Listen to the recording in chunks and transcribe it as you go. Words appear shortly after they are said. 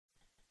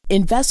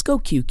Invesco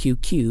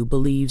QQQ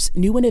believes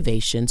new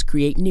innovations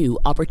create new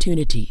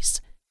opportunities.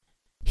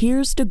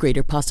 Here's to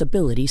greater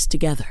possibilities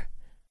together.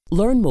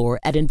 Learn more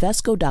at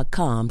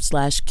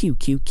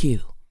Invesco.com/QQQ.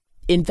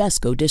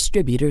 Invesco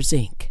Distributors,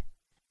 Inc.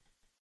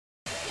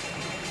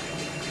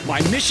 My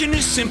mission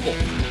is simple,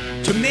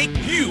 to make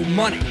you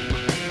money.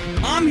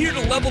 I'm here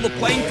to level the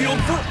playing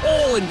field for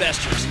all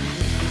investors.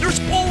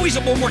 There's always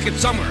a bull market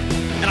somewhere,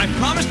 and I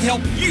promise to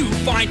help you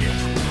find it.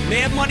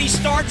 Mad Money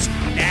starts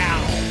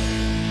now.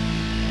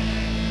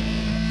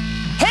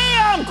 Hey,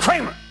 I'm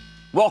Cramer.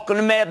 Welcome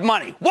to Mad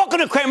Money. Welcome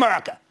to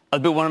Cramerica. I'll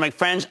be one of my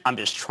friends. I'm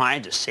just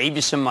trying to save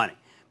you some money.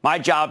 My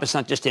job is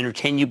not just to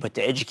entertain you, but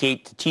to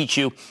educate, to teach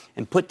you,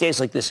 and put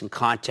days like this in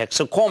context.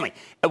 So call me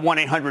at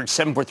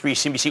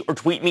 1-800-743-CNBC or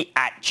tweet me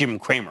at Jim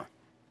Cramer.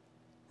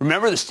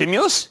 Remember the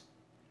stimulus?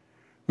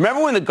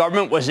 Remember when the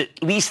government was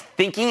at least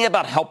thinking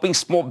about helping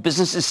small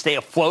businesses stay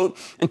afloat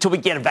until we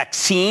get a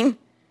vaccine?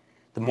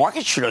 The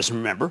market sure doesn't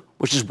remember,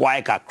 which is why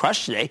it got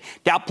crushed today.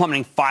 Dow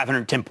plummeting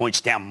 510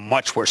 points down,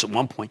 much worse at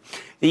one point.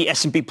 The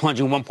S&P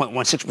plunging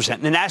 1.16%,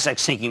 and the Nasdaq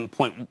sinking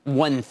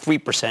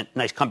 0.13%.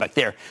 Nice comeback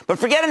there. But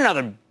forget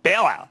another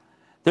bailout.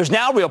 There's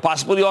now a real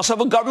possibility also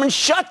of a government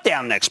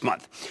shutdown next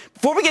month.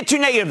 Before we get too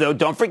negative, though,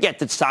 don't forget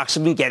that stocks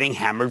have been getting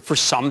hammered for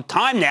some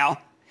time now.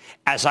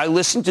 As I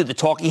listened to the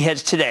talking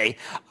heads today,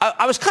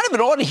 I was kind of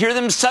in awe to hear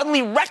them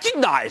suddenly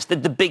recognize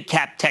that the big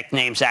cap tech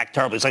names act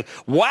terribly. It's like,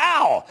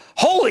 wow,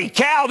 holy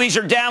cow, these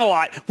are down a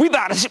lot. We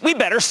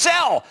better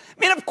sell.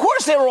 I mean, of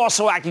course they were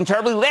also acting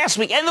terribly last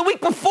week and the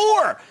week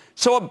before.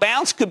 So a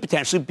bounce could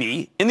potentially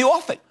be in the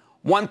offing.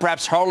 One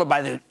perhaps heralded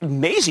by the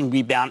amazing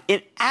rebound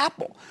in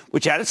Apple,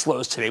 which at its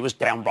lows today was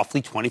down roughly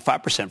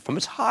 25% from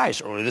its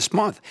highs earlier this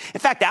month.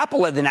 In fact, Apple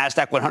led the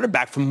Nasdaq 100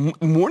 back from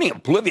morning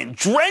oblivion,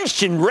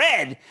 drenched in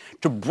red,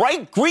 to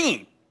bright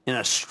green in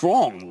a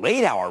strong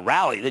late-hour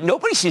rally that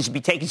nobody seems to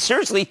be taking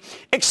seriously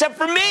except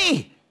for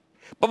me.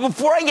 But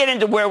before I get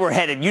into where we're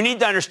headed, you need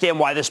to understand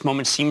why this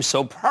moment seems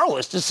so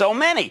perilous to so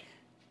many.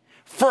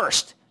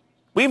 First,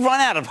 we've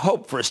run out of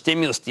hope for a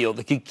stimulus deal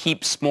that could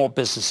keep small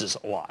businesses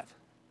alive.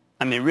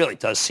 I mean, it really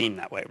does seem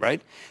that way,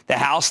 right? The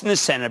House and the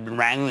Senate have been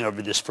wrangling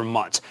over this for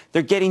months.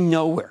 They're getting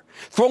nowhere.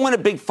 Throw in a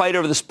big fight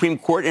over the Supreme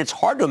Court, and it's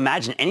hard to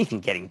imagine anything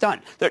getting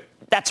done.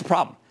 That's a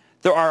problem.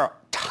 There are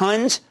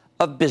tons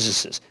of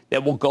businesses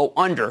that will go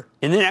under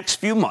in the next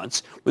few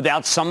months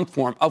without some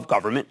form of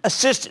government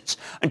assistance.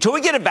 Until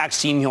we get a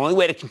vaccine, the only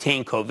way to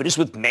contain COVID is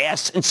with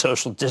masks and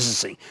social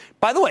distancing.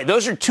 By the way,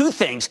 those are two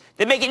things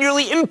that make it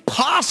nearly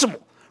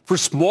impossible for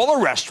smaller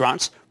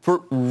restaurants,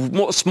 for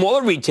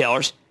smaller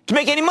retailers to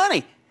make any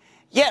money.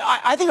 Yet,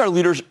 I think our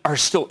leaders are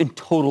still in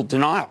total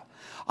denial.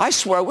 I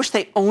swear, I wish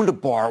they owned a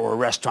bar or a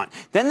restaurant.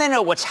 Then they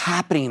know what's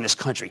happening in this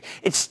country.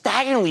 It's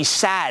staggeringly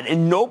sad,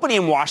 and nobody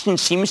in Washington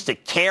seems to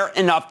care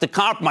enough to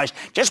compromise.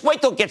 Just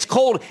wait till it gets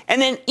cold, and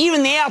then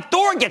even the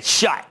outdoor gets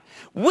shut.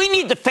 We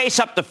need to face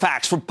up the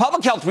facts. For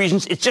public health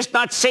reasons, it's just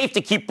not safe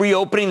to keep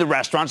reopening the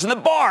restaurants and the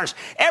bars.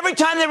 Every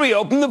time they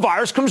reopen, the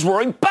virus comes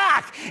roaring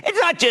back.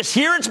 It's not just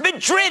here. It's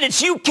Madrid.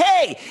 It's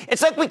UK.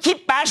 It's like we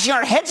keep bashing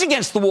our heads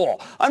against the wall.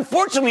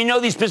 Unfortunately, we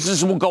know these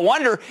businesses will go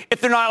under if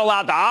they're not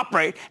allowed to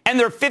operate. And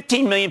there are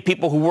 15 million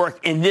people who work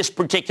in this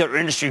particular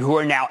industry who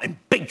are now in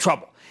big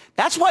trouble.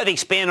 That's why the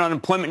expanded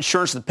unemployment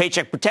insurance and the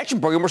Paycheck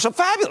Protection Program were so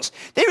fabulous.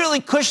 They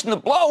really cushioned the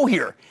blow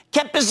here,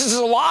 kept businesses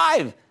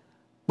alive.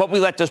 But we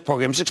let those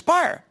programs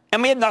expire,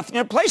 and we had nothing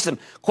to replace them,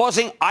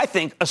 causing, I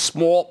think, a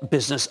small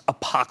business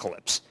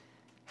apocalypse.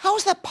 How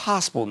is that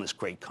possible in this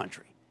great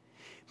country?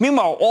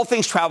 Meanwhile, all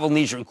things travel and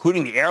leisure,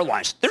 including the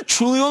airlines, they're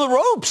truly on the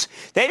ropes.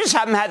 They just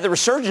haven't had the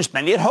resurgence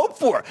many had hoped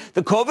for.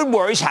 The COVID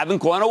worries haven't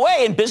gone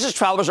away, and business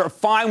travelers are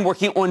fine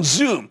working on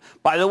Zoom.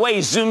 By the way,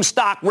 Zoom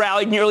stock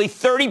rallied nearly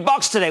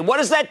 $30 today. What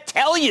does that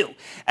tell you?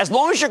 As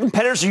long as your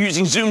competitors are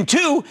using Zoom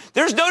too,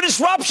 there's no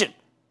disruption.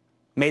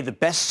 May the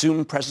best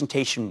Zoom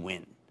presentation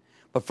win.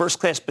 But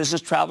first-class business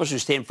travelers who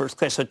stay in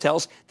first-class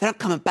hotels, they're not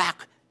coming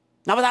back.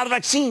 Not without a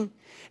vaccine.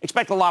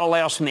 Expect a lot of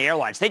layoffs from the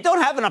airlines. They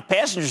don't have enough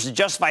passengers to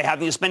justify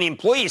having this many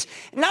employees.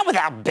 Not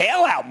without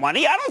bailout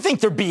money. I don't think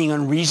they're being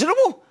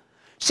unreasonable.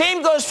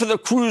 Same goes for the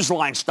cruise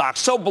line stocks,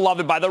 so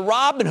beloved by the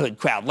Robin Hood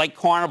crowd, like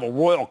Carnival,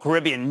 Royal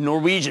Caribbean,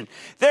 Norwegian.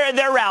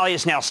 Their rally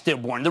is now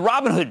stillborn. The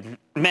Robin Hood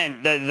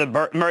men,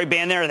 the Murray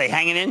band there, are they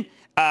hanging in?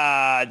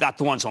 Not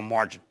the ones on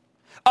margin.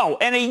 Oh,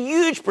 and a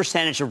huge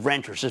percentage of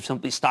renters have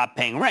simply stopped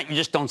paying rent. You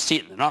just don't see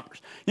it in the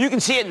numbers. You can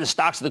see it in the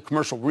stocks of the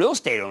commercial real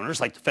estate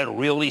owners like the Federal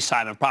Realty,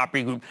 Simon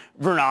Property Group,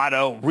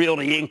 Vornado,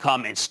 Realty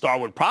Income, and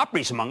Starwood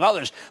Properties, among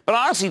others. But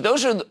honestly,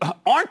 those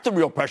aren't the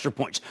real pressure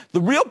points.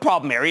 The real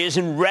problem area is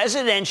in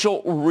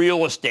residential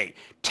real estate.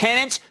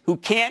 Tenants who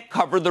can't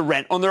cover the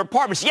rent on their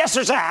apartments. Yes,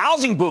 there's a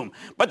housing boom,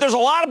 but there's a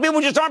lot of people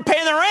who just aren't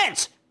paying their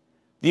rents.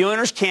 The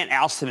owners can't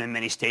oust them in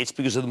many states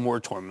because of the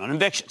moratorium on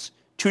evictions.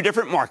 Two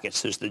different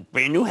markets. There's the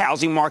brand new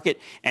housing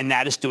market, and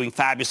that is doing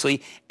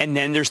fabulously. And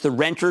then there's the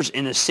renters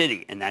in the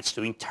city, and that's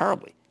doing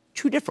terribly.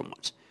 Two different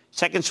ones.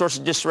 Second source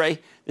of disarray,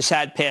 the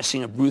sad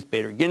passing of Ruth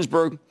Bader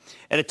Ginsburg.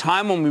 At a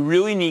time when we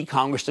really need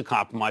Congress to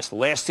compromise, the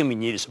last thing we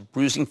need is a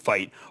bruising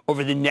fight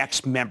over the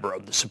next member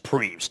of the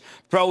Supremes.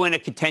 Throw in a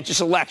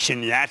contentious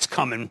election, and that's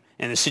coming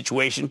in the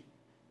situation.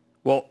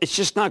 Well, it's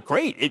just not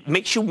great. It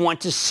makes you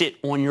want to sit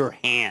on your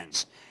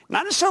hands.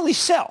 Not necessarily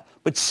sell,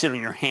 but sit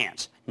on your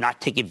hands, not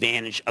take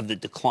advantage of the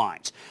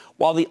declines.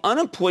 While the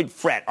unemployed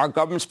fret, our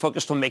government's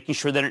focused on making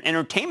sure that an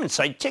entertainment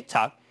site,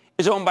 TikTok,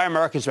 is owned by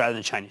Americans rather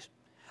than Chinese.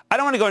 I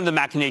don't want to go into the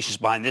machinations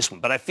behind this one,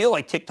 but I feel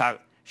like TikTok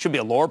should be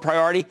a lower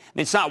priority. And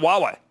it's not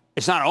Huawei.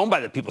 It's not owned by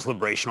the People's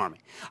Liberation Army.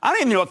 I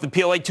don't even know if the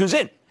PLA tunes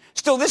in.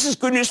 Still, this is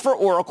good news for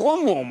Oracle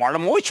and Walmart.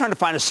 I'm always trying to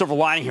find a silver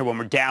lining here when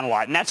we're down a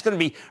lot, and that's going to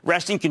be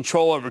wresting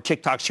control over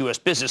TikTok's U.S.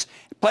 business.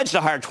 It pledged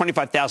to hire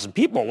 25,000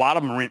 people. A lot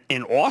of them are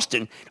in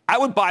Austin. I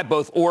would buy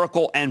both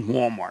Oracle and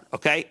Walmart,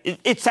 okay?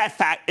 It's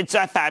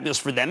that fabulous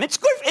for them. It's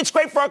good. It's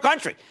great for our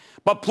country.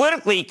 But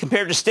politically,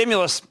 compared to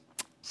stimulus,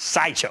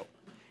 sideshow.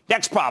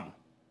 Next problem.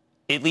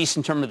 At least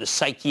in terms of the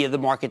psyche of the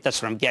market.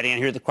 That's what I'm getting at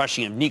here, the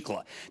question of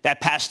Nikola,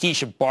 that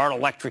pastiche of Bard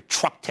Electric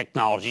Truck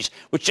Technologies,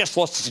 which just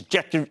lost its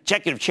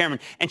executive chairman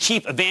and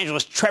chief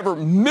evangelist Trevor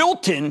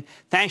Milton,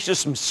 thanks to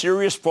some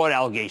serious fraud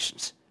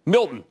allegations.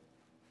 Milton,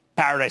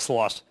 paradise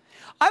lost.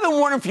 I've been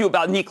warning for you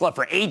about Nikola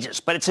for ages,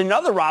 but it's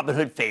another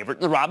Robinhood favorite.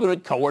 The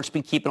Robinhood cohort's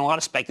been keeping a lot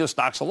of speculative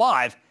stocks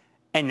alive,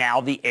 and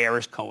now the air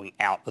is going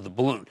out of the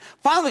balloon.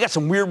 Finally, we got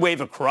some weird wave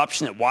of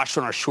corruption that washed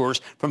on our shores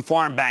from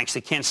foreign banks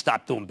that can't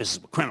stop doing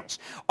business with criminals.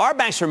 Our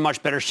banks are in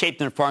much better shape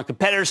than their foreign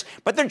competitors,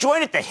 but they're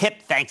joined at the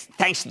hip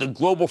thanks to the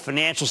global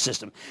financial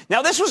system.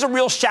 Now, this was a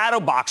real shadow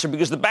boxer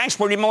because the banks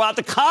weren't even allowed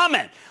to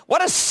comment.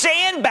 What a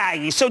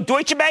sandbagging. So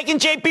Deutsche Bank and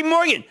JP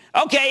Morgan.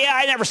 Okay, yeah,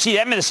 I never see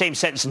them in the same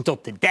sentence until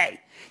today.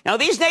 Now,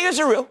 these negatives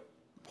are real,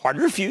 hard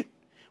to refute.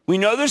 We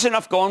know there's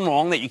enough going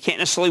wrong that you can't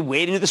necessarily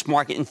wade into this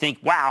market and think,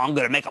 wow, I'm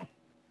going to make a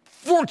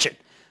fortune.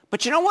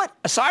 But you know what?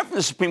 Aside from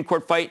the Supreme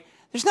Court fight,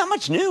 there's not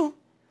much new.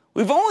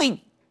 We've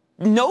only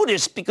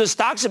noticed because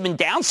stocks have been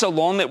down so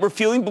long that we're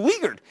feeling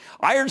beleaguered.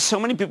 I heard so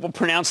many people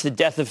pronounce the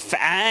death of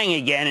FANG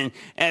again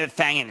and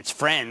FANG and its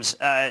friends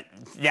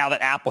now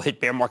that Apple hit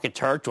bear market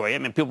territory. I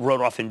mean, people wrote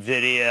off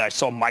NVIDIA. I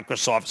saw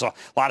Microsoft. I saw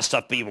a lot of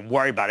stuff people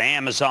worried about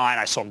Amazon.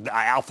 I saw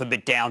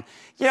Alphabet down.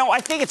 You know, I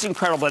think it's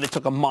incredible that it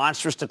took a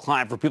monstrous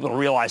decline for people to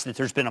realize that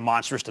there's been a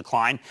monstrous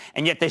decline,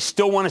 and yet they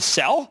still want to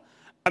sell.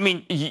 I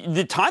mean,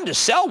 the time to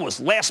sell was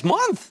last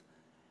month.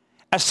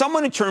 As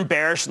someone who turned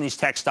bearish in these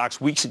tech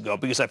stocks weeks ago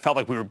because I felt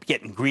like we were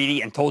getting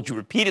greedy and told you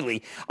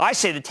repeatedly, I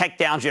say the tech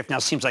downshift now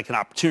seems like an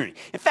opportunity.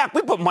 In fact,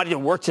 we put money to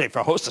work today for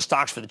a host of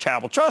stocks for the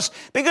charitable trust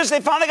because they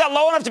finally got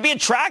low enough to be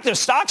attractive.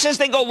 Stocks, as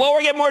they go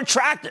lower, get more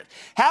attractive.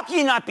 How can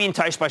you not be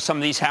enticed by some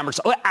of these hammers?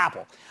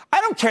 Apple. I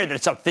don't care that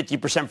it's up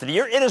 50% for the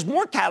year. It is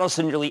more catalyst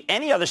than nearly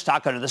any other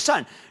stock under the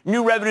sun.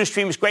 New revenue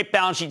streams, great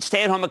balance sheet,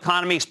 stay-at-home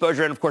economy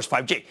exposure, and, of course,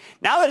 5G.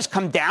 Now that it's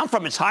come down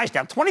from its highs,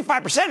 down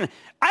 25%,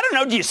 I don't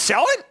know, do you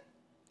sell it?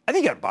 I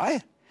think you got to buy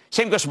it.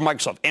 Same goes for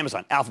Microsoft,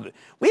 Amazon, Alphabet.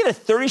 We had a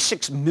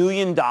 $36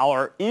 million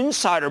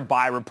insider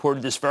buy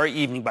reported this very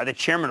evening by the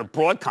chairman of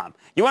Broadcom.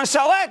 You want to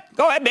sell that?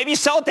 Go ahead. Maybe you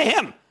sell it to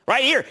him.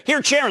 Right here.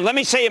 Here, chairman, let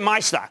me say in my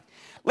stock.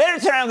 Later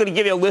today, I'm going to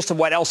give you a list of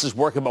what else is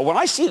working. But when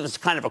I see this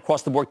kind of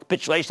across-the-board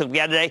capitulation that we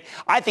had today,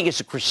 I think it's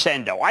a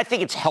crescendo. I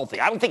think it's healthy.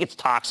 I don't think it's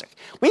toxic.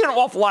 We had an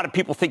awful lot of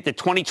people think that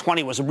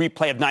 2020 was a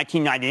replay of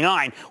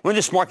 1999 when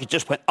this market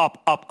just went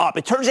up, up, up.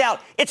 It turns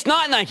out it's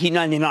not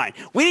 1999.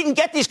 We didn't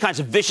get these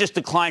kinds of vicious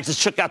declines that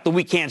shook out the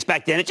weak hands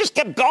back then. It just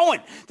kept going.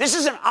 This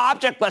is an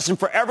object lesson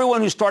for everyone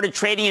who started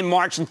trading in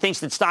March and thinks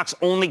that stocks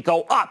only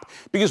go up.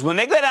 Because when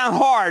they go down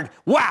hard,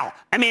 wow,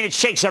 I mean, it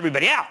shakes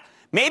everybody out.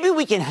 Maybe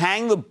we can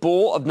hang the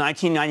bull of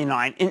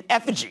 1999 in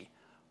effigy.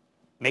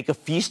 Make a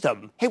feast of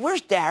them. Hey,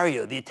 where's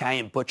Dario, the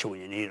Italian butcher, when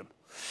you need him?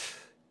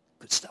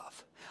 Good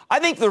stuff. I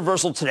think the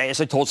reversal today,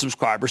 as I told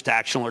subscribers to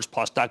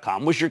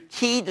ActionAlertsPlus.com, was your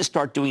key to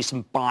start doing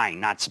some buying,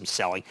 not some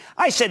selling.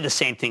 I said the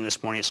same thing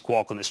this morning at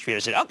Squawk on the Street. I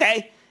said,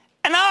 okay,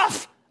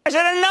 enough. I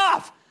said,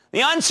 enough.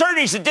 The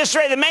uncertainties, the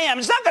disarray, the mayhem,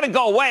 it's not going to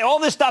go away. All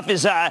this stuff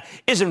is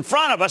in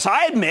front of us,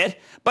 I admit.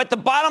 But the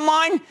bottom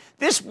line,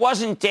 this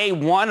wasn't day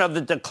one of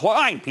the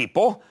decline,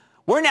 people.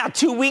 We're now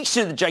 2 weeks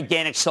into the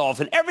gigantic sell-off,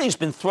 and everything's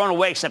been thrown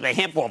away except a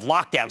handful of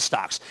lockdown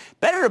stocks.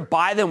 Better to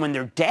buy them when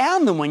they're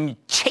down than when you're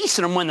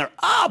chasing them when they're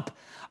up.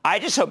 I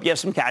just hope you have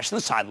some cash on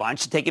the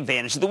sidelines to take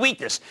advantage of the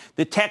weakness.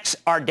 The techs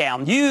are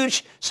down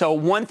huge, so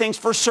one thing's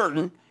for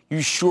certain,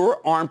 you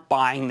sure aren't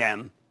buying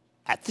them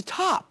at the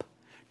top.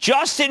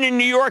 Justin in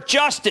New York.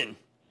 Justin.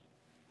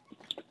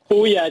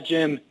 Booyah,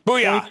 Jim.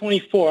 Booyah.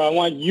 2024, I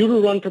want you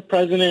to run for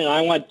president, and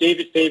I want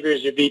David Faber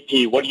as your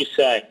VP. What do you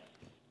say?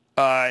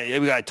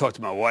 We got to talk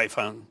to my wife.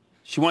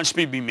 She wants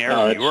me to be mayor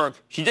of New York.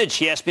 She did.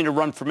 She asked me to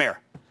run for mayor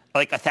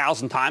like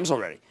 1,000 times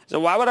already. So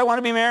why would I want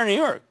to be mayor of New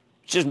York?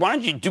 She says, why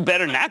don't you do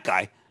better than that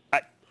guy?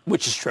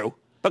 Which is true.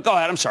 But go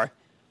ahead. I'm sorry.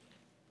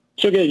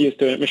 She'll get used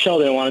to it. Michelle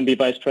didn't want to be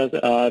vice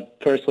president,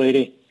 first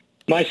lady.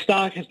 My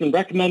stock has been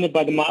recommended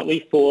by the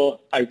Motley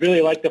Fool. I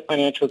really like the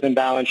financials and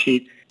balance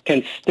sheet.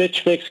 Can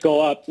Stitch Fix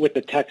go up with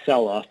the tech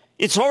sell-off?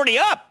 It's already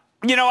up.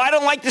 I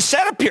don't like the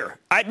setup here.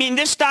 I mean,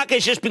 this stock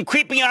has just been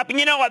creeping up. And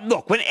you know what?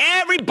 Look, when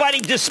everybody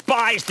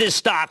despised this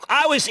stock,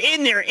 I was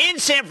in there in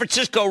San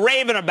Francisco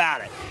raving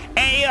about it.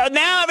 And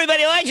now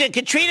everybody likes it.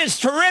 Katrina's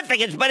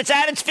terrific, but it's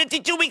at its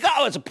 52-week.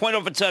 Oh, it's a point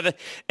over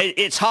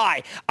its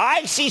high.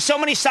 I see so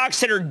many stocks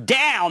that are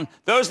down.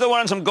 Those are the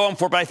ones I'm going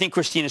for, but I think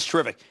Christina's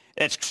terrific.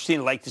 That's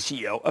Christina Lake, the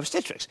CEO of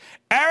Stitch Fix.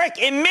 Eric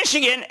in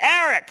Michigan.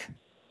 Eric.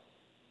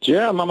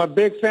 Jim, I'm a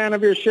big fan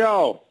of your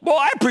show. Well,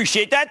 I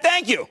appreciate that.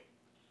 Thank you.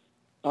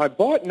 I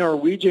bought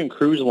Norwegian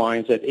Cruise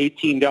Lines at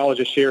 $18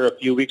 a share a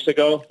few weeks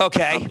ago.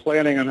 Okay. I'm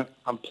planning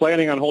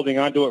on holding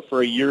on to it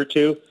for a year or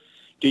two.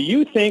 Do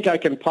you think I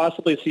can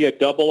possibly see a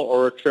double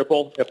or a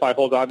triple if I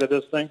hold on to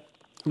this thing?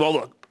 Well,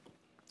 look,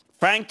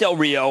 Frank Del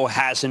Rio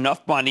has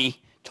enough money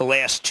to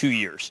last 2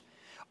 years.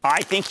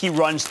 I think he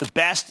runs the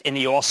best, and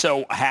he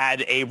also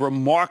had a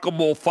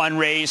remarkable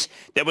fundraise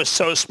that was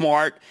so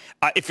smart.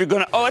 If you're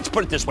going to, let's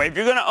put it this way. If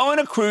you're going to own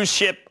a cruise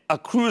ship, a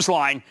cruise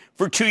line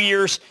for 2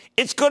 years,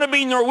 it's going to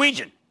be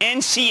Norwegian,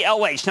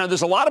 NCLH. Now,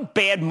 there's a lot of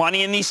bad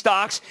money in these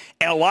stocks,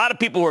 and a lot of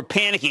people are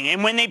panicking.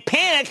 And when they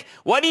panic,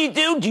 what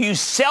do? Do you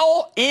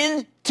sell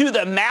into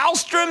the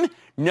maelstrom?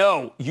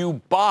 No,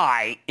 you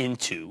buy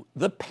into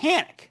the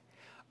panic.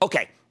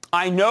 Okay,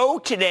 I know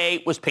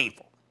today was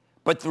painful.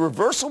 But the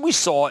reversal we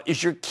saw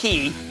is your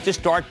key to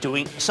start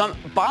doing some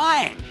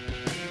buying.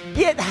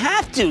 You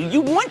have to.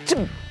 You want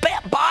to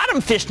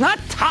bottom fish, not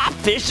top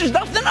fish. There's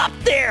nothing up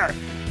there.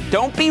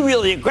 Don't be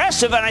really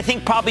aggressive, and I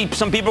think probably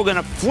some people are going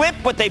to flip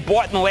what they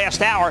bought in the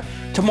last hour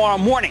tomorrow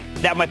morning.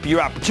 That might be your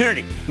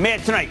opportunity.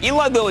 Man, tonight,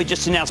 Eli Lilly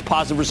just announced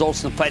positive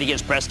results in the fight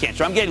against breast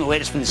cancer. I'm getting the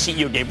latest from the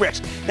CEO, Dave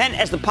Ricks. Then,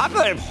 as the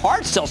popularity of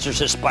hard seltzers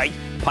has spiked,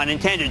 pun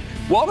intended,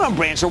 well-known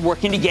brands are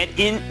working to get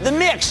in the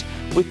mix,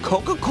 with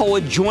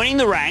Coca-Cola joining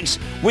the ranks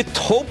with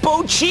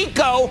Topo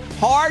Chico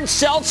hard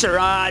seltzer.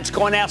 It's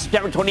going out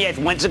September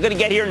 28th. When's it going to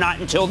get here? Not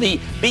until the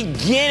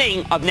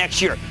beginning of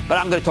next year. But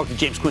I'm going to talk to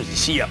James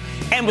Quincey, CEO.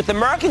 And with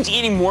Americans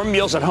eating more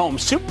meals at home,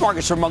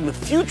 supermarkets are among the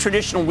few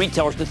traditional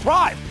retailers to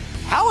thrive.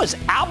 How is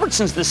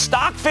Albertsons, the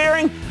stock,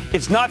 faring?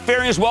 It's not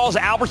faring as well as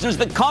Albertsons,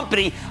 the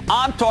company.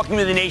 I'm talking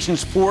to the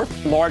nation's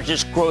fourth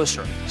largest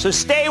grocer. So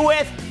stay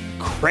with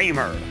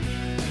Cramer.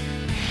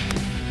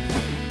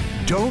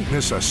 Don't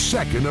miss a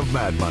second of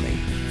Mad Money.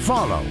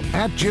 Follow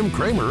 @Jim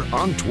Cramer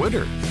on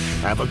Twitter.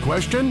 Have a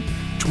question?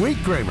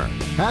 Tweet Cramer.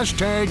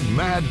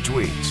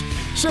 #MadTweets.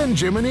 Send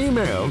Jim an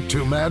email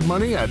to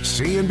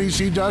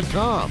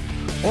madmoney@cnbc.com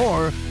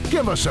or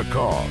give us a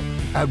call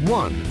at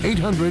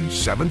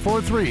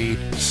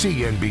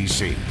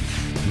 1-800-743-CNBC.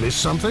 Miss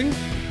something?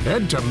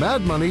 Head to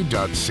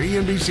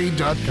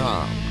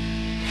madmoney.cnbc.com.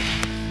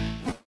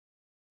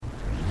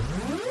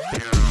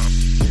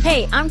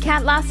 Hey, I'm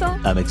Kat Lasso.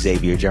 I'm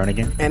Xavier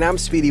Jernigan. And I'm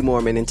Speedy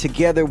Mormon, and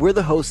together we're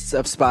the hosts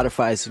of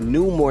Spotify's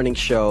new morning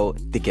show,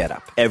 The Get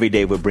Up. Every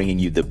day we're bringing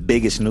you the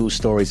biggest news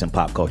stories and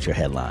pop culture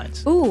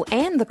headlines. Ooh,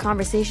 and the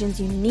conversations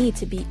you need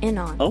to be in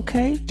on.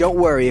 Okay. Don't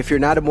worry, if you're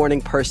not a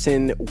morning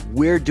person,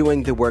 we're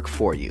doing the work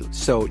for you.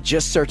 So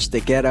just search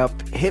The Get Up,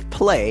 hit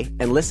play,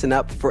 and listen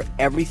up for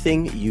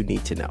everything you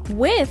need to know.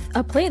 With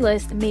a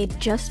playlist made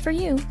just for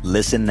you.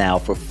 Listen now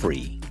for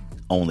free,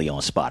 only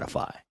on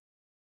Spotify.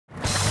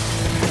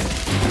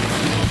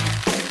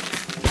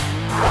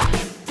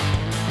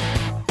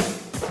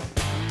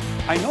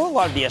 I know a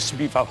lot of the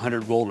S&P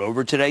 500 rolled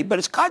over today, but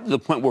it's gotten to the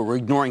point where we're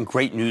ignoring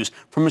great news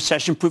from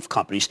recession-proof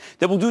companies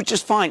that will do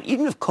just fine,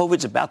 even if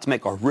COVID's about to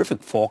make a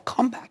horrific fall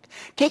comeback.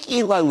 Take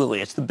Eli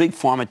Lilly. It's the big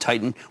pharma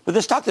titan with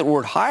a stock that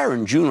roared higher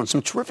in June on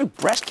some terrific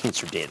breast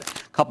cancer data.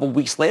 A couple of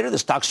weeks later, the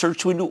stock surged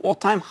to a new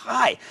all-time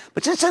high.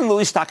 But since then,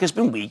 Lilly's stock has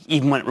been weak,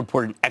 even when it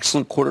reported an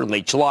excellent quarter in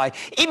late July,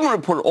 even when it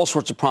reported all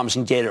sorts of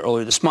promising data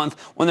earlier this month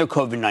on their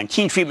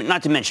COVID-19 treatment,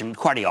 not to mention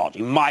cardiology,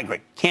 migraine,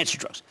 cancer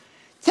drugs.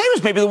 Today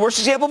was maybe the worst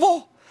example of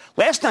all.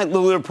 Last night,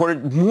 Lilly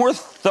reported more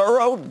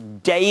thorough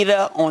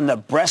data on the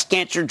breast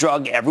cancer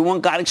drug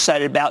everyone got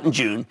excited about in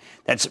June.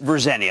 That's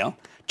Verzenio.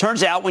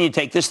 Turns out when you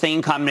take this thing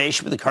in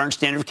combination with the current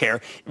standard of care,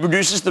 it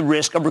reduces the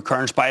risk of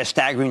recurrence by a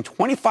staggering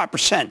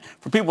 25%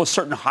 for people with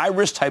certain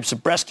high-risk types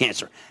of breast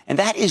cancer. And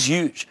that is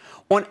huge.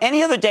 On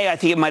any other day, I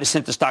think it might have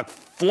sent the stock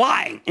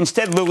flying.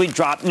 Instead, Lilly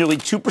dropped nearly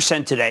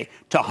 2% today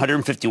to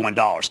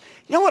 $151.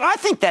 You know what? I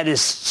think that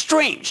is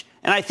strange.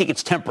 And I think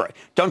it's temporary.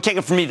 Don't take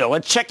it from me, though.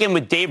 Let's check in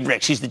with Dave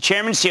Ricks. He's the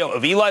chairman and CEO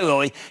of Eli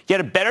Lilly. Get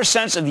a better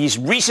sense of these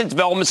recent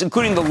developments,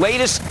 including the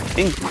latest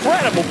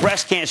incredible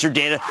breast cancer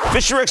data.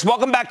 Mr. Ricks,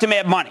 welcome back to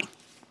Mad Money.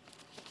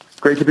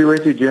 Great to be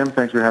with you, Jim.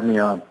 Thanks for having me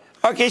on.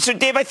 Okay, so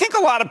Dave, I think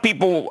a lot of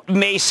people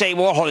may say,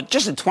 well, hold it,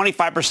 just a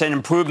 25%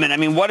 improvement. I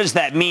mean, what does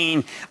that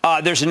mean?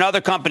 There's another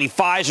company,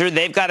 Pfizer.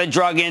 They've got a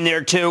drug in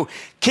there, too.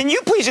 Can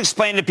you please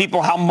explain to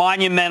people how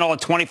monumental a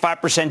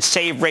 25%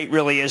 save rate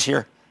really is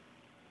here?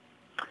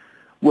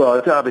 Well,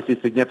 it's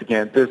obviously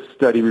significant. This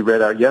study we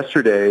read out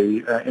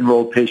yesterday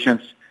enrolled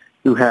patients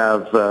who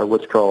have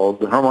what's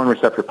called the hormone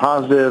receptor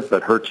positive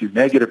but HER2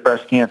 negative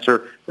breast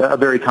cancer, a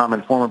very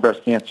common form of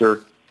breast cancer.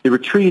 They were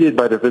treated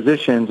by their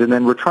physicians, and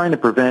then we're trying to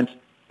prevent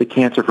the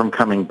cancer from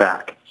coming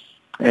back.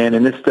 And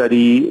in this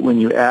study, when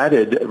you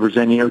added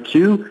Verzenio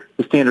to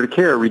the standard of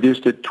care,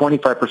 reduced it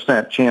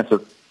 25% chance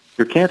of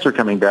your cancer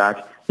coming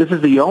back. This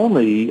is the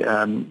only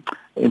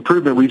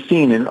improvement we've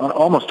seen in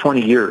almost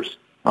 20 years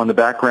on the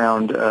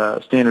background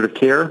standard of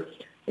care.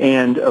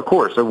 And, of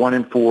course, a 1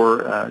 in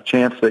 4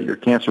 chance that your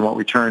cancer won't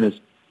return is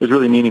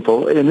really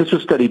meaningful. And this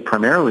was studied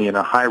primarily in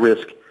a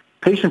high-risk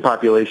patient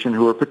population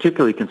who are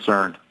particularly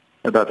concerned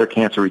about their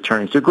cancer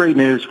returning. So great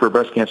news for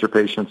breast cancer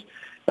patients.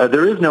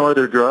 There is no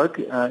other drug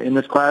in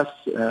this class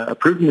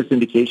approved in this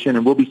indication,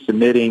 and we'll be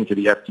submitting to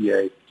the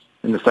FDA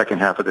in the second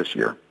half of this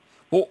year.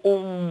 Well,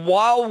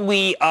 while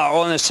we are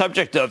on the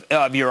subject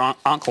of your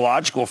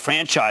oncological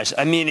franchise,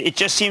 I mean, it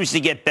just seems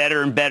to get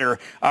better and better.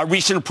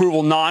 Recent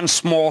approval,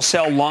 non-small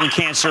cell lung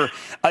cancer.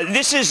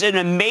 This is an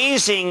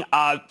amazing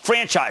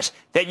franchise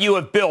that you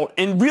have built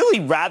in really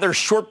rather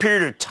short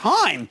period of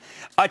time.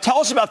 Tell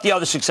us about the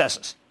other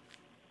successes.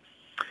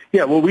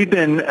 Yeah, well, we've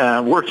been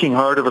working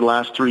hard over the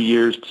last 3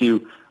 years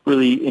to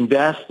really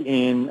invest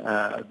in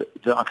the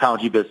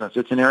oncology business.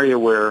 It's an area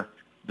where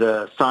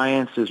the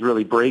science is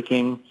really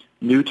breaking.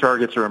 New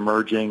targets are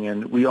emerging,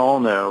 and we all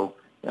know,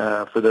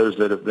 for those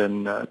that have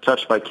been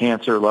touched by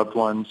cancer, loved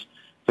ones,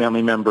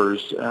 family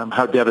members,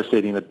 how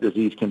devastating the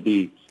disease can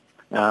be.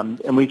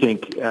 And we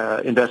think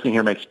investing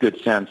here makes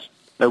good sense.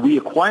 We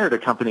acquired a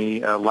company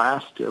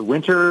last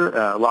winter,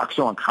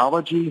 Loxo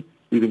Oncology.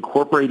 We've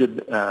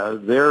incorporated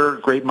their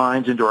great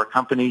minds into our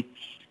company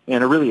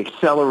and are really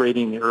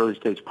accelerating the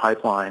early-stage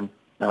pipeline.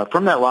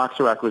 From that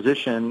Loxo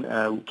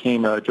acquisition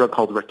came a drug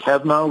called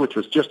Retevmo, which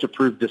was just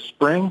approved this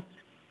spring.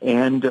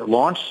 And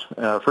launched,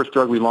 first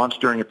drug we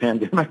launched during a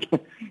pandemic.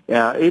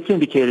 It's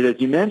indicated,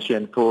 as you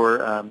mentioned,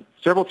 for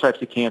several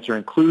types of cancer,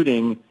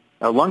 including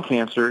lung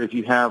cancer, if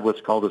you have what's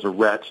called as a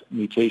RET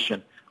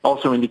mutation.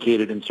 Also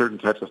indicated in certain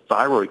types of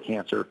thyroid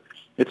cancer.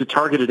 It's a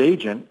targeted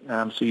agent,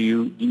 so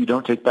you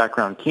don't take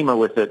background chemo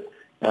with it,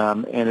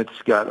 and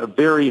it's got a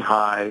very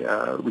high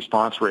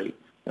response rate,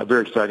 a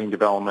very exciting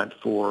development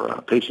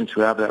for patients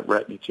who have that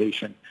RET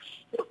mutation.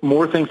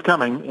 More things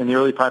coming in the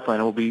early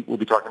pipeline, and we'll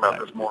be talking about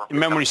this more.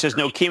 Remember when he says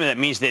no chemo, that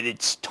means that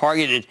it's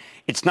targeted.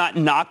 It's not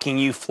knocking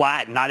you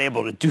flat, not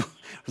able to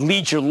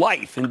lead your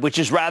life, which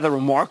is rather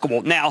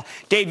remarkable. Now,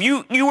 Dave,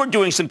 you were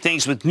doing some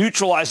things with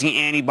neutralizing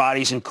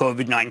antibodies in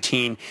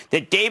COVID-19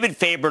 that David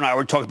Faber and I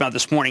were talking about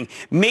this morning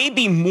may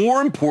be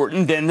more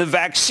important than the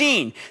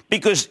vaccine,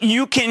 because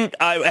you can,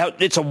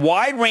 it's a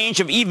wide range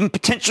of even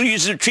potential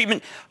uses of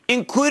treatment,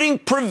 including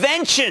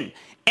prevention.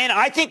 And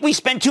I think we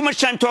spend too much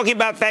time talking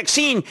about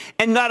vaccine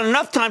and not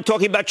enough time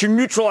talking about your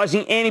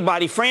neutralizing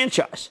antibody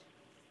franchise.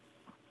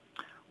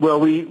 Well,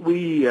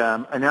 we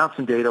announced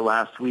some data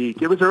last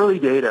week. It was early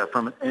data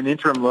from an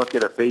interim look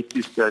at a phase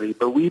 2 study,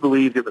 but we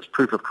believed it was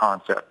proof of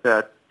concept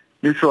that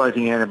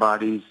neutralizing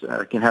antibodies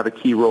can have a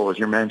key role, as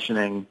you're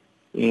mentioning,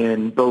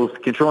 in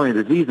both controlling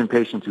the disease in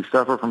patients who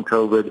suffer from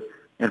COVID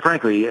and,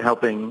 frankly,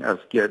 helping us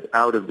get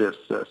out of this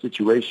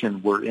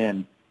situation we're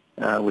in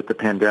with the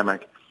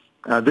pandemic.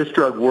 This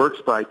drug works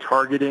by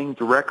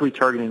directly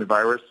targeting the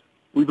virus.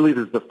 We believe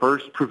it's the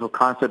first proof of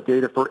concept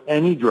data for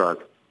any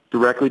drug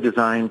directly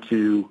designed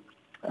to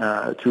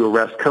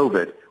arrest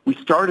COVID. We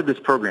started this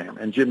program,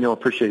 and Jim, you'll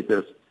appreciate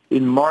this,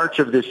 in March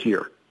of this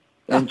year.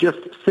 And just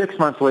 6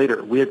 months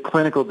later, we had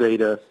clinical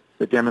data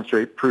that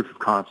demonstrate proof of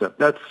concept.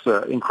 That's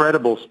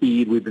incredible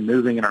speed. We've been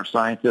moving, and our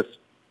scientists,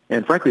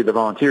 and frankly, the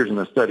volunteers in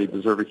the study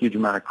deserve a huge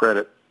amount of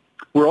credit.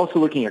 We're also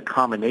looking at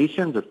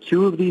combinations of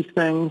two of these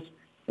things,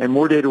 and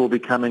more data will be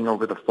coming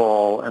over the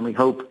fall, and we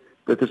hope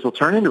that this will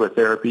turn into a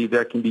therapy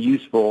that can be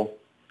useful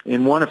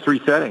in one of 3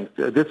 settings.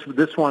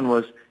 This one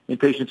was in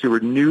patients who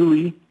were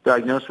newly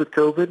diagnosed with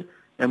COVID,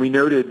 and we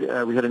noted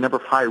we had a number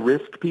of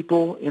high-risk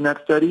people in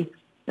that study,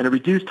 and it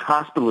reduced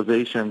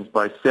hospitalizations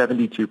by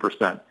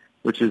 72%,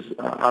 which is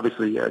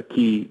obviously a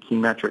key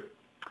metric.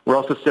 We're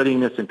also studying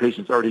this in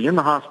patients already in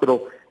the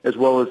hospital, as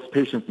well as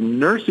patients in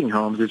nursing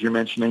homes, as you're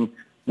mentioning,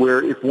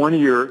 where if one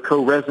of your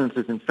co-residents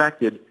is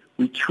infected,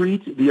 we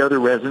treat the other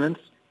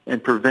residents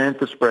and prevent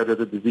the spread of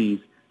the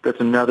disease. That's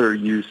another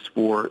use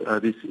for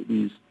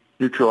these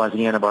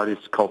neutralizing antibodies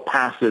called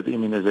passive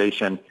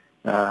immunization.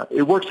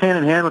 It works hand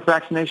in hand with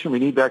vaccination. We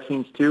need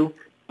vaccines too,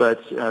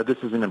 but this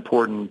is an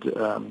important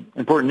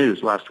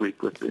news last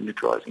week with the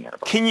neutralizing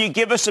antibodies. Can you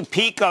give us a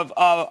peek of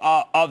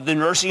the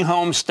nursing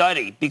home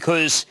study?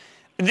 Because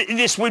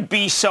this would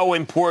be so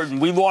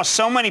important. We lost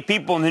so many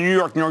people in the New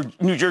York,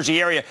 New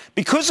Jersey area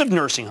because of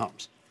nursing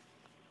homes.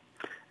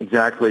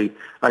 Exactly.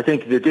 I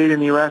think the data in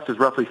the U.S. is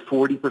roughly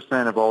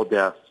 40% of all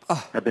deaths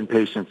have been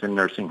patients in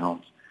nursing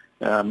homes.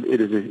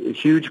 It is a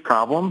huge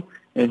problem,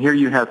 and here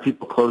you have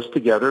people close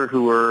together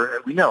who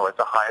are, we know, at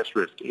the highest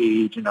risk,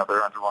 age and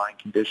other underlying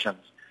conditions.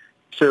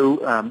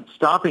 So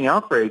stopping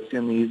outbreaks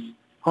in these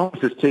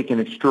homes has taken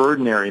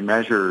extraordinary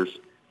measures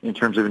in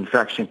terms of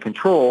infection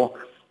control,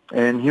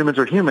 and humans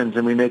are humans,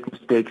 and we make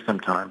mistakes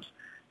sometimes.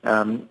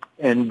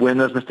 And when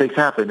those mistakes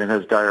happen, it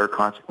has dire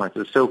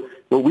consequences. So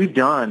what we've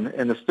done,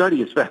 and the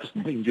study is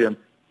fascinating, Jim,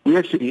 we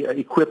actually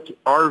equipped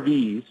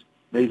RVs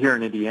made here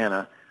in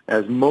Indiana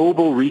as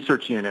mobile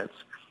research units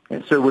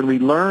And so when we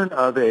learn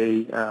of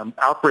a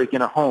outbreak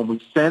in a home,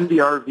 we send the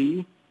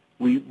RV,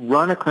 we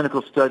run a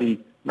clinical study,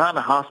 not in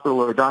a hospital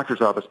or a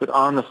doctor's office, but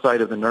on the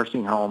site of the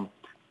nursing home,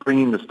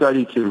 bringing the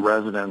study to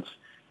residents.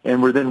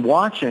 And we're then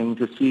watching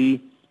to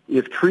see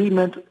if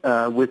treatment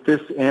with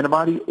this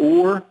antibody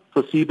or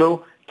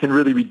placebo can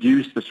really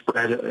reduce the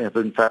spread of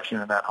infection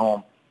in that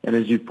home. And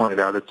as you pointed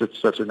out, it's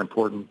such an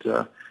important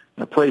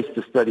place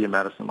to study a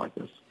medicine like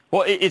this.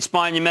 Well, it's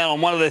monumental.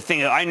 And one other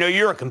thing, I know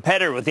you're a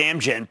competitor with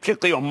Amgen,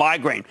 particularly on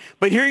migraine,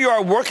 but here you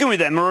are working with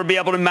them and we're be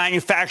able to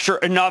manufacture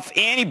enough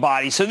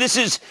antibodies. So this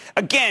is,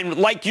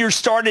 again, like you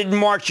started in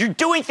March, you're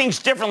doing things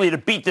differently to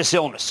beat this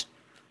illness.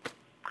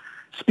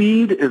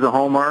 Speed is a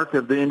hallmark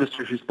of the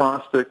industry's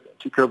response to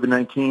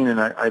COVID-19, and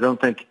I don't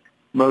think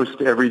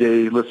most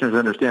everyday listeners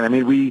understand. I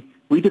mean, we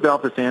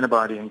developed this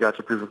antibody and got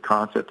to proof of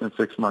concept in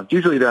 6 months.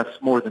 Usually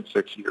that's more than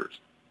 6 years.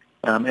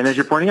 And as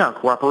you're pointing out,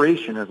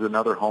 cooperation is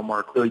another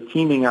hallmark, really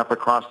teaming up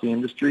across the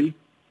industry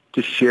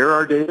to share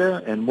our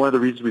data. And one of the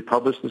reasons we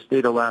published this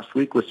data last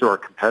week was so our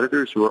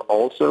competitors who are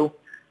also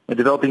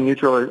developing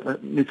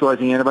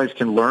neutralizing antibodies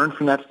can learn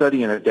from that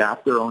study and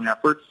adapt their own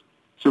efforts.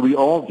 So we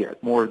all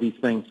get more of these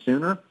things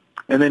sooner.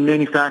 And then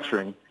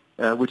manufacturing,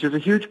 which is a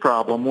huge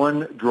problem.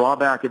 One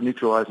drawback of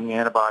neutralizing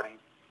antibodies,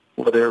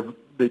 well,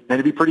 they tend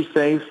to be pretty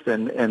safe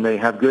and they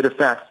have good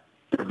effects.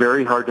 They're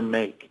very hard to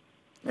make.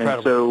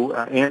 And so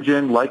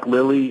Amgen, like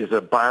Lilly, is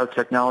a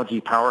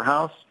biotechnology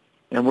powerhouse,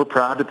 and we're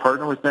proud to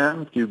partner with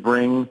them to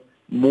bring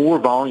more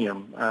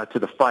volume to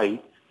the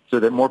fight so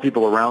that more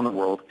people around the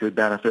world could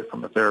benefit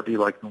from a therapy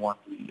like the one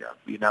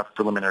we announced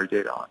preliminary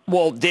data on.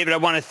 Well, David, I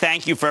want to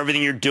thank you for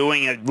everything you're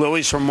doing.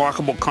 Lilly's a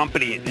remarkable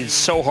company. It's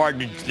so hard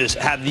to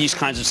have these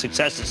kinds of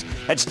successes.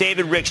 That's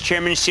David Ricks,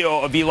 Chairman and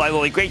CEO of Eli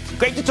Lilly. Great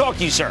to talk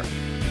to you, sir.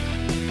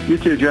 You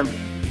too, Jim.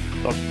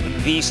 Look,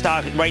 these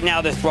stocks, right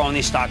now they're throwing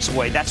these stocks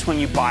away. That's when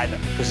you buy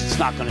them, because it's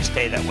not going to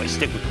stay that way.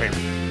 Stick with Cramer.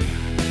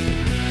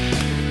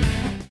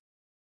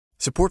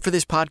 Support for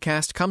this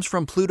podcast comes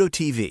from Pluto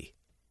TV.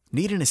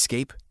 Need an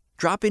escape?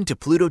 Drop into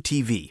Pluto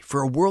TV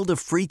for a world of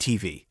free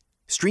TV.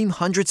 Stream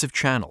hundreds of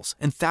channels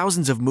and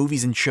thousands of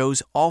movies and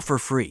shows all for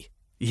free.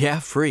 Yeah,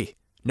 free.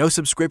 No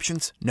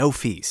subscriptions, no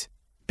fees.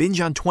 Binge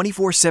on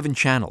 24/7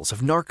 channels of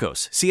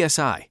Narcos,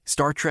 CSI,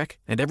 Star Trek,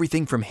 and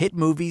everything from hit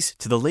movies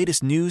to the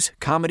latest news,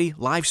 comedy,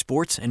 live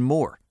sports, and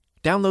more.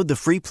 Download the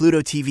free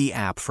Pluto TV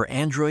app for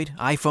Android,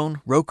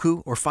 iPhone,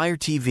 Roku, or Fire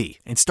TV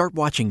and start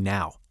watching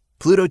now.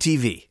 Pluto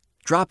TV.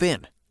 Drop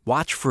in.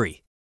 Watch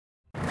free.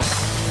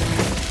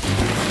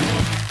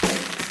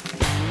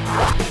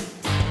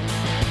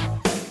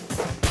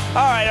 All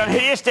right, on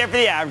Hideous Day for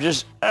the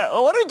Averages,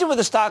 what do we do with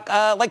a stock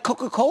like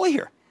Coca-Cola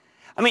here?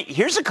 I mean,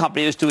 here's a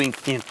company that's doing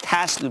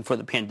fantastically before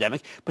the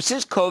pandemic, but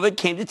since COVID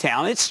came to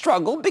town, it's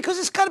struggled because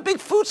it's got a big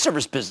food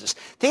service business.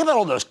 Think about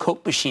all those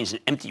Coke machines in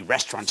empty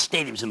restaurants,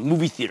 stadiums, and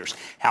movie theaters.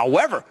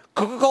 However,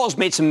 Coca-Cola's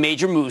made some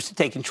major moves to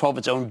take control of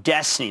its own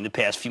destiny in the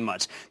past few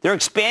months. They're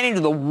expanding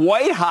to the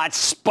white-hot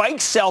spiked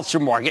seltzer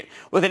market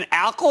with an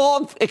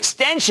alcohol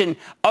extension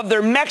of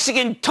their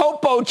Mexican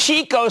Topo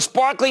Chico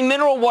sparkling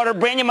mineral water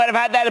brand. You might have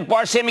had that at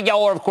Bar San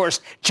Miguel or, of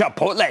course,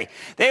 Chipotle.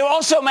 They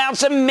also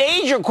announced a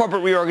major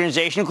corporate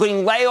reorganization,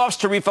 including layoffs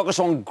to refocus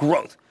on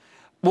growth.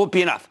 Won't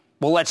be enough.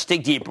 Well, let's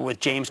dig deeper with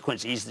James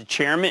Quincey. He's the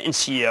chairman and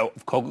CEO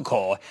of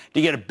Coca-Cola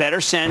to get a better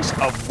sense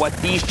of what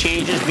these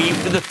changes mean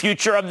for the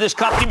future of this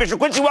company. Mr.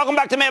 Quincey, welcome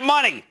back to Mad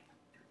Money.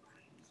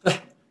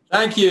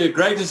 Thank you.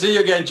 Great to see you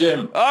again,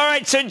 Jim. All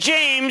right. So,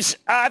 James,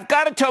 I've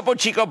got a Topo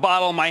Chico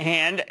bottle in my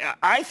hand.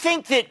 I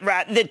think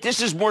that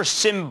this is more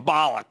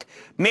symbolic.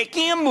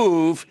 Making a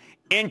move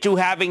into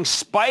having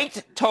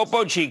spiked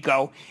Topo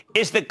Chico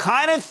is the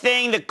kind of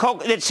thing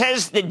that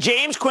says that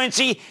James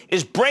Quincey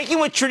is breaking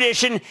with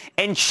tradition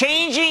and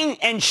changing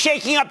and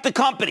shaking up the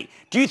company.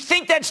 Do you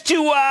think that's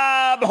too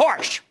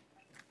harsh?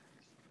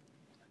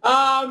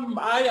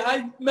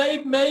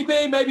 Maybe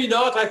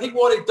not. I think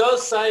what it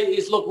does say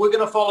is, look, we're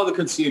going to follow the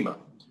consumer.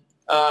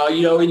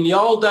 In the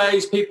old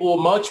days, people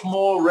were much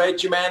more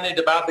regimented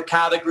about the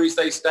categories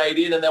they stayed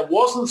in, and there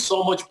wasn't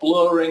so much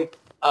blurring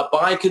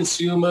by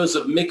consumers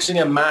of mixing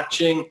and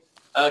matching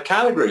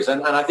categories.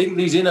 And I think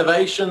these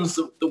innovations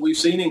that we've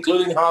seen,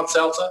 including hard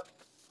seltzer,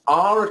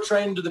 are a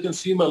trend of the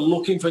consumer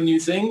looking for new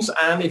things.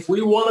 And if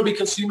we want to be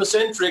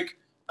consumer-centric,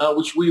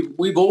 which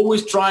we've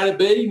always tried to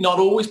be, not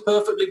always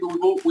perfectly,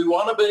 but we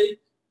want to be,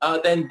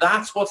 then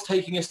that's what's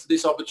taking us to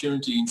this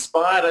opportunity,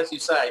 inspired, as you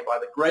say, by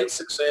the great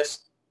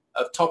success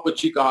of Topo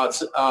Chico,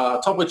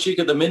 Topo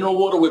Chico, the mineral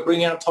water. We're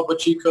bringing out Topo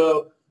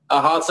Chico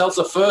hard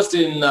seltzer first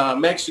in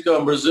Mexico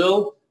and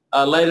Brazil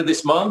later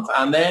this month,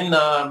 and then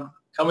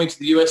coming to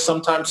the U.S.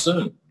 sometime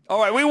soon. All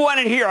right, we want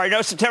it here. I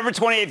know September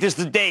 28th is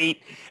the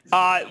date.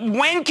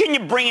 When can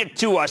you bring it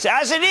to us?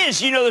 As it is,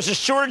 there's a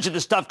shortage of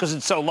the stuff because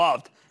it's so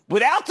loved.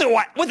 Without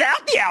the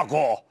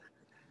alcohol.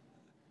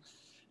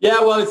 Yeah,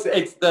 well,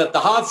 it's the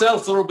hard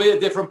seltzer will be a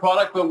different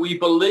product, but we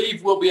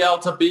believe we'll be able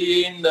to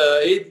be in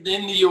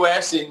the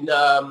U.S. in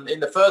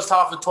the first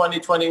half of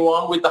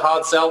 2021 with the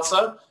hard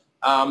seltzer.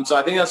 So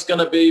I think that's going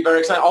to be very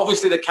exciting.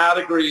 Obviously, the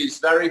category is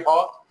very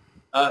hot.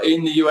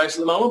 in the US at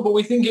the moment, but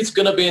we think it's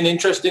going to be an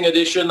interesting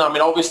addition. I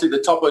mean, obviously the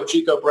Topo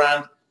Chico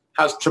brand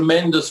has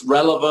tremendous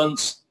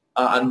relevance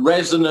and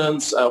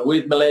resonance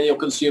with millennial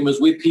consumers,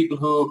 with people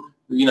who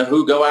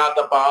go out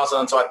to bars.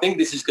 And so I think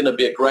this is going to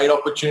be a great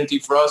opportunity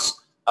for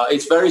us.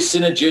 It's very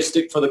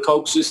synergistic for the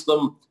Coke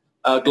system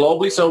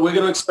globally. So we're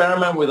going to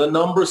experiment with a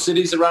number of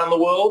cities around the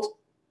world.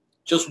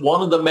 Just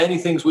one of the many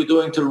things we're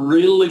doing to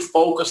really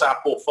focus our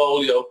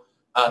portfolio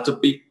to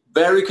be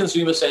very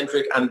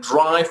consumer-centric and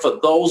drive for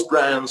those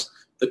brands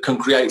that can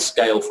create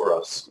scale for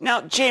us.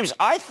 Now, James,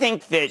 I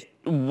think that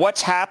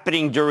what's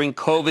happening during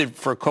COVID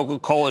for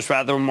Coca-Cola is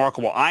rather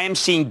remarkable. I am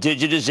seeing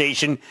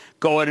digitization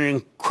go at an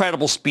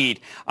incredible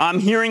speed. I'm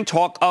hearing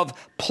talk of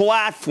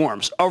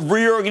platforms, of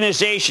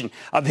reorganization,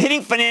 of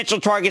hitting financial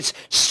targets,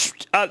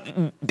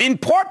 in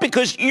part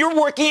because you're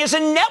working as a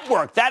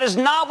network. That is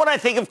not what I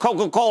think of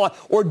Coca-Cola,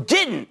 or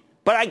didn't,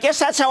 but I guess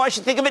that's how I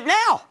should think of it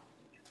now.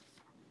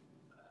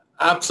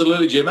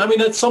 Absolutely, Jim. I mean,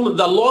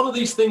 a lot of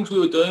these things we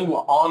were doing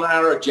were on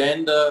our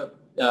agenda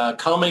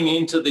coming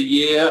into the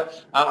year,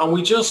 and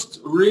we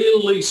just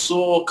really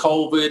saw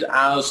COVID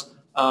as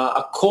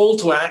a call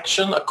to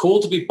action, a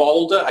call to be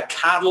bolder, a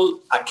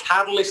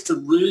catalyst to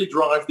really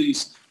drive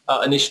these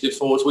initiatives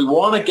forward. We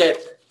want to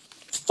get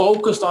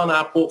focused on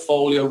our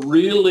portfolio,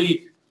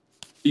 really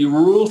be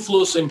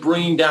ruthless in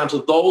bringing down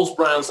to those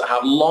brands that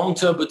have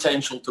long-term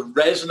potential to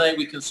resonate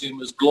with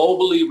consumers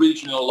globally,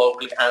 regionally, or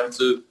locally, and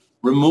to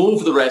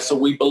remove the rest. So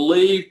we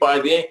believe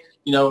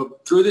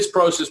through this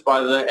process,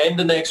 by the end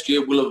of next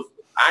year, we'll have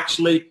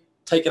actually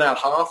taken out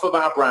half of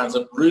our brands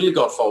and really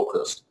got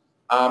focused.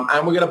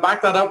 And we're going to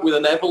back that up with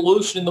an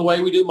evolution in the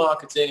way we do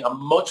marketing, a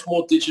much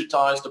more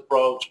digitized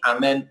approach,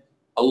 and then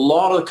a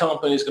lot of the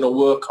company is going to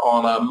work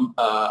on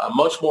a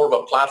much more of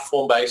a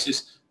platform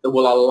basis that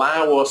will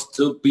allow us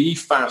to be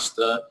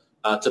faster,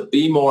 to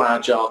be more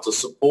agile, to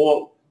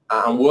support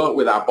and work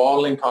with our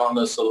bottling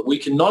partners so that we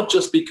can not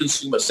just be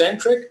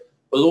consumer-centric,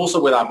 but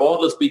also with our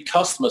bottlers be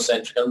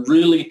customer-centric and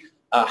really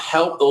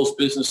help those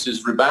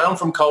businesses rebound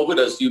from COVID.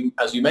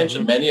 As you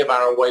mentioned, many of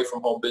our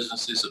away-from-home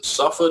businesses have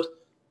suffered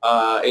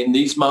in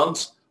these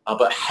months,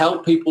 but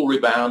help people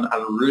rebound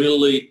and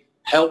really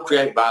help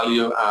create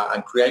value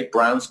and create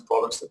brands and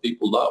products that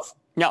people love.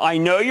 Now, I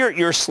know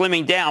you're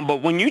slimming down,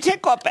 but when you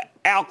take up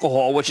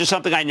alcohol, which is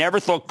something I never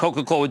thought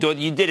Coca-Cola would do,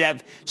 you did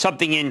have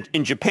something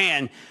in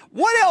Japan.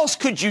 What else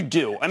could you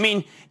do? I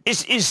mean,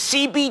 is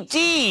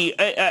CBD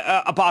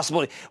a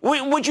possibility?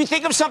 Would you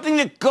think of something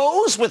that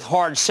goes with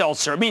hard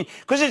seltzer? I mean,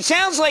 because it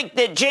sounds like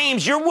that,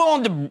 James, you're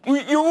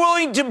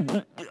willing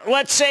to,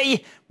 let's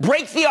say,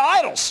 break the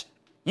idols.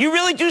 You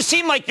really do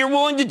seem like you're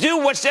willing to do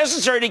what's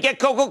necessary to get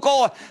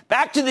Coca-Cola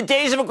back to the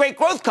days of a great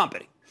growth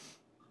company.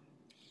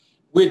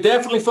 We're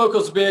definitely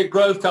focused to be a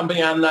growth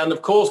company, and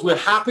of course, we're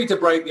happy to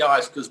break the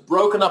ice because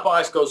broken up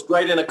ice goes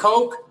great in a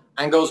Coke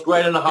and goes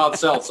great in a hard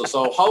seltzer.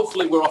 So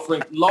hopefully we're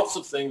offering lots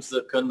of things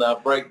that can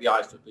break the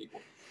ice for people.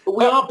 But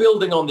we are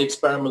building on the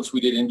experiments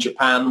we did in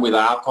Japan with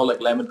alcoholic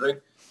lemon drink.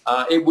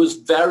 It was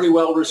very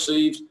well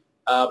received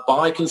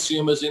by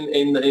consumers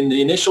in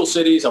the initial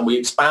cities, and we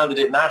expanded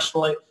it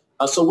nationally.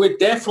 So we're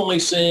definitely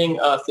seeing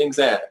things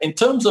there. In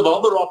terms of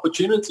other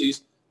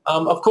opportunities,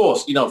 of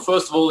course,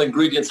 first of all,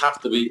 ingredients have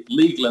to be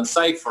legal and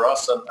safe for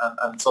us,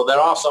 and so there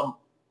are some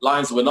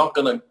lines we're not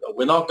going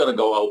to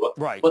go over.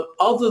 Right. But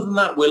other than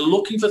that, we're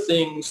looking for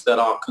things that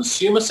are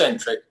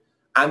consumer-centric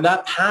and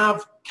that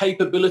have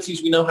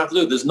capabilities we know how to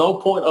do. There's no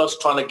point us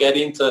trying to get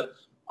into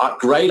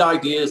great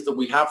ideas that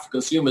we have for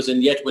consumers,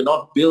 and yet we're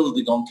not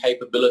building on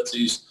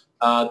capabilities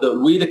that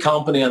we, the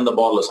company, and the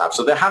bottlers have.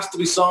 So there has to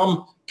be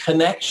some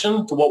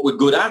connection to what we're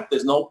good at.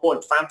 There's no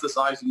point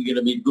fantasizing you're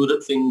going to be good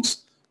at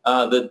things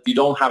that you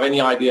don't have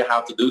any idea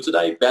how to do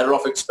today. Better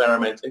off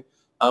experimenting.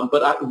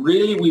 But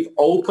really, we've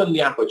opened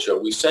the aperture.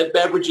 We said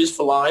beverages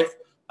for life.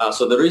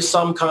 So there is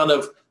some kind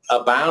of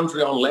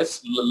boundary on let's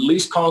at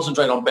least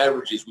concentrate on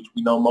beverages, which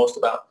we know most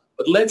about.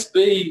 But let's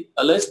be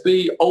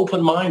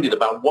open-minded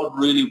about what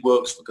really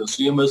works for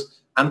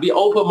consumers and be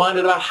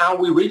open-minded about how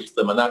we reach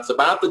them. And that's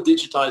about the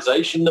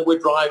digitization that we're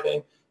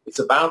driving. It's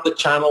about the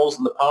channels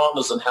and the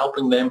partners and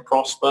helping them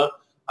prosper.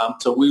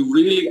 So we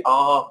really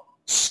are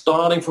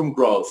starting from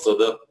growth.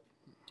 So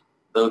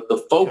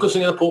the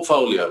focusing of the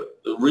portfolio,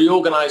 the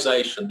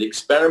reorganization, the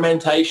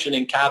experimentation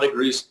in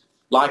categories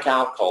like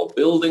alcohol,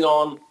 building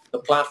on the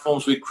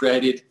platforms we've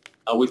created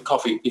with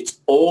coffee. It's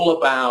all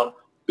about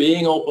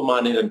being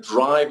open-minded and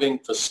driving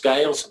for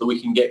scale so that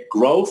we can get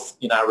growth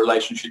in our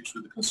relationships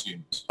with the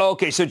consumers.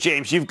 Okay, so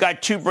James, you've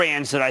got two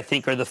brands that I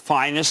think are the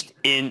finest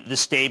in the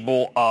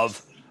stable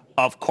of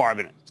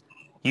carbonate.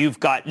 You've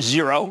got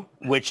Zero,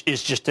 which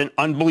is just an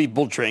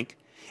unbelievable drink,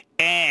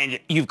 and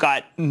you've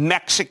got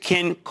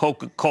Mexican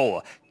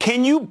Coca-Cola.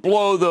 Can you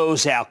blow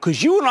those out?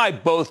 Because you and I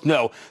both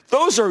know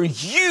those are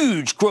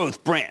huge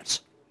growth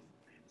brands.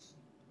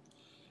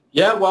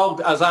 Yeah, well,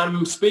 as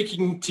I'm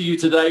speaking to you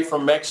today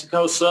from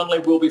Mexico, certainly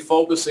we'll be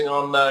focusing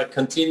on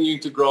continuing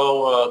to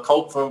grow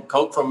Coke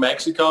from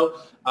Mexico.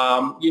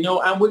 And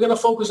we're going to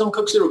focus on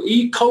Coke Zero.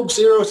 Coke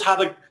Zero's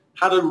had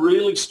a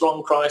really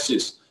strong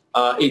crisis.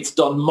 It's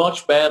done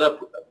much better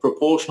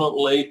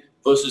proportionately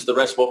versus the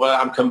rest of it.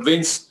 I'm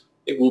convinced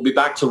it will be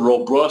back to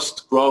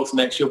robust growth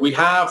next year. We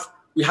have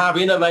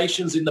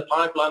innovations in the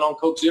pipeline on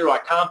Coke Zero. I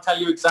can't tell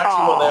you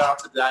exactly what they are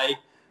today,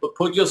 but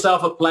put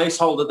yourself a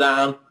placeholder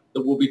down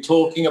that we'll be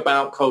talking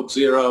about Coke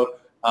Zero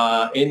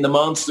in the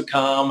months to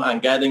come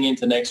and getting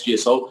into next year.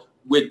 So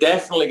we're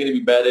definitely going to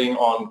be betting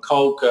on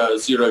Coke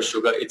Zero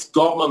Sugar. It's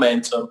got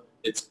momentum.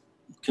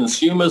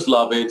 Consumers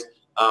love it,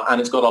 and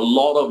it's got a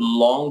lot of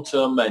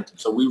long-term momentum.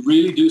 So we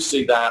really do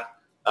see that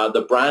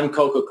the brand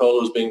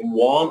Coca-Cola as being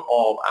one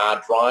of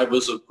our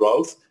drivers of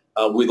growth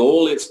with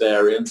all its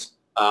variants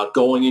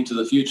going into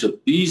the future.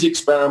 These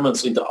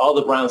experiments into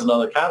other brands and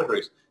other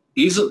categories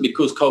isn't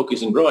because Coke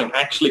isn't growing.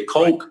 Actually,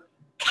 Coke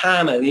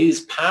can and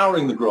is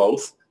powering the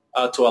growth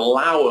to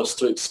allow us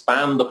to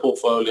expand the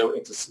portfolio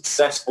into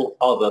successful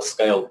other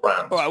scaled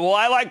brands. All right, well,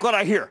 I like what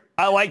I hear.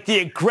 I like the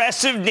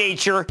aggressive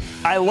nature.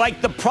 I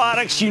like the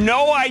products. You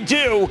know I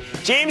do.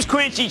 James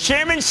Quincey,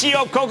 Chairman and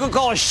CEO of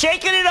Coca-Cola,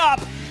 shaking it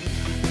up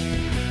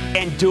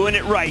and doing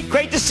it right.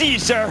 Great to see you,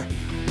 sir.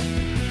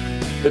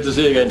 Good to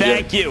see you again, Jim.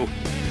 Thank you.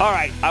 All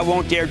right, I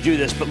won't dare do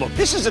this, but look,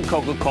 this is a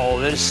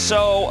Coca-Cola that is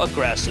so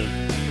aggressive.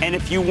 And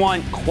if you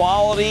want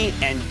quality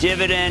and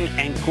dividend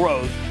and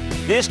growth,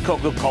 this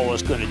Coca-Cola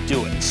is going to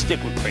do it.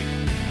 Stick with Cramer.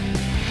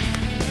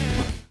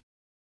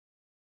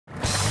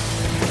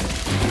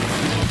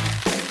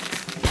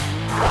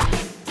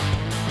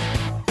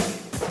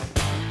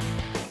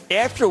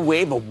 After a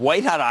wave of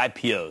white-hot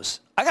IPOs,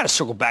 I got to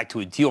circle back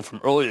to a deal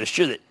from earlier this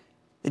year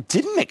that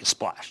didn't make a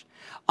splash.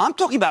 I'm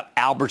talking about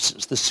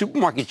Albertsons, the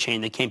supermarket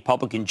chain that came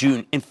public in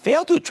June and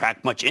failed to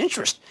attract much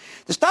interest.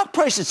 The stock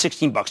price at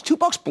 $16,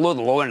 $2 below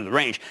the low end of the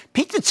range,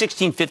 peaked at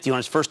 $16.50 on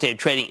its first day of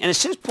trading and has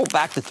since pulled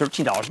back to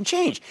 $13 and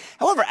change.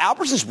 However,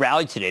 Albertsons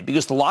rallied today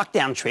because the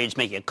lockdown trade is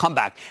making a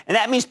comeback, and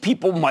that means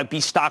people might be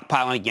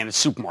stockpiling again at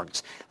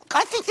supermarkets.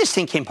 I think this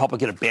thing came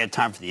public at a bad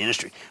time for the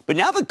industry. But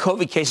now that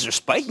COVID cases are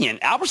spiking in,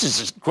 Albertsons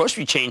is a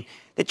grocery chain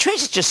that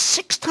trades at just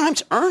 6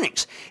 times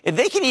earnings. If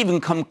they can even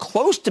come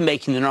close to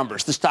making the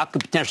numbers, the stock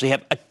could potentially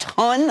have a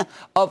ton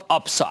of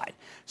upside.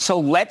 So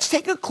let's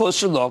take a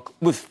closer look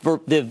with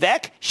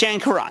Vivek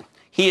Sankaran.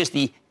 He is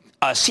the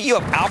CEO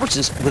of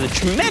Albertsons with a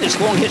tremendous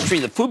long history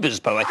in the food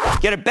business, by the way.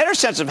 Get a better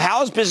sense of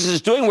how his business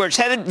is doing, where it's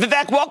headed.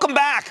 Vivek, welcome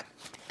back.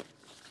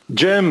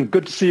 Jim,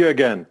 good to see you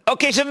again.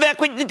 Okay, so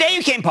Vivek, the day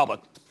you came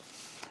public,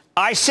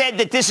 I said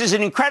that this is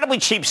an incredibly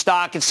cheap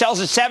stock. It sells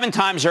at 7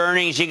 times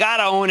earnings. You got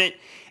to own it.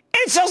 And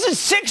it sells at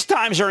 6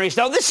 times earnings.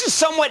 Now, this is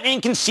somewhat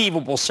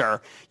inconceivable, sir.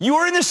 You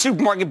are in the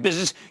supermarket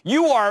business.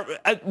 You are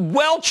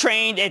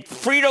well-trained at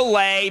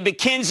Frito-Lay,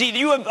 McKinsey.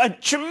 You have a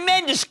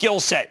tremendous skill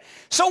set.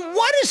 So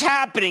what is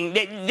happening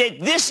that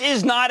this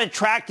is not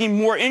attracting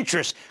more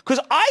interest? Because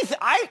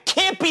I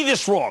can't be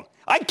this wrong.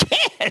 I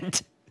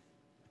can't.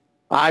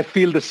 I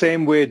feel the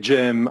same way,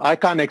 Jim. I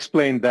can't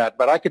explain that,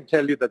 but I can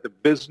tell you that the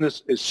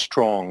business is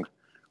strong.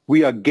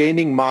 We are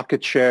gaining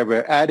market share.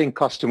 We're adding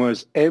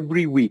customers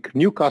every week,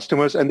 new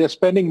customers, and they're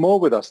spending more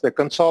with us. They're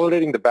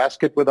consolidating the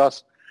basket with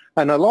us.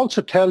 And I'll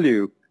also tell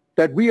you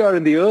that we are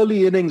in the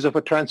early innings of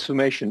a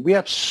transformation. We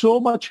have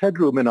so much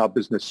headroom in our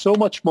business, so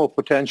much more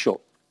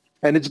potential.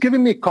 And it's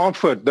giving me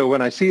comfort, though,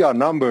 when I see our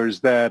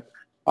numbers, that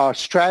our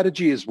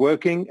strategy is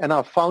working and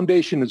our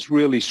foundation is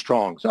really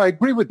strong. So I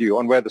agree with you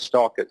on where the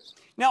stock is.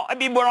 Now, I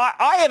mean,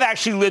 I have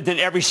actually lived in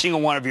every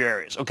single one of your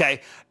areas,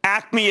 okay?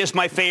 Acme is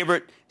my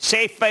favorite.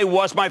 Safeway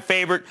was my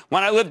favorite.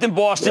 When I lived in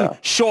Boston,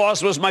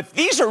 Shaw's was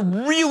these are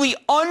really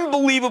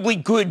unbelievably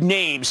good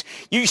names.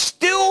 You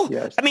still,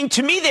 I mean,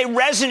 to me, they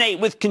resonate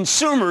with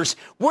consumers.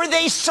 Were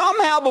they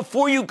somehow,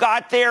 before you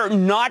got there,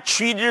 not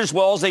treated as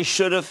well as they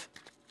should have?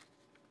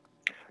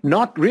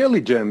 Not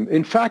really, Jim.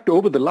 In fact,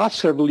 over the last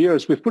several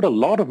years, we've put a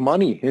lot of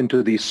money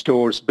into these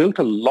stores, built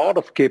a lot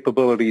of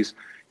capabilities.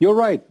 You're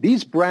right.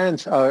 These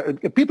brands,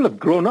 people have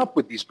grown up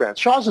with these brands.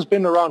 Shaw's has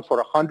been around for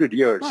 100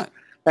 years. Right.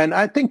 And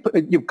I think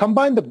you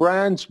combine the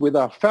brands with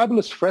our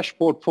fabulous fresh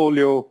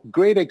portfolio,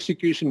 great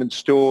execution in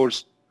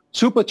stores,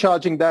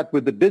 supercharging that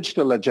with the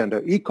digital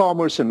agenda,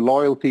 e-commerce and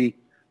loyalty,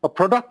 a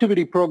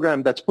productivity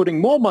program that's putting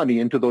more money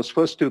into those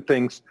first 2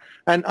 things.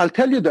 And I'll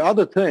tell you the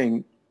other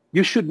thing,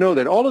 you should know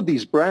that all of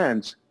these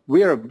brands,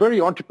 we are a very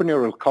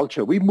entrepreneurial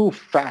culture. We move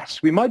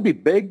fast. We might be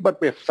big,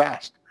 but we're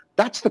fast.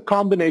 That's the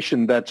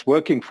combination that's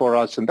working for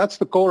us, and that's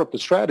the core of the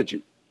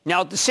strategy.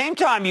 Now, at the same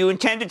time, you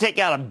intend to take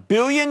out $1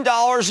 billion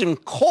in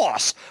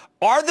costs.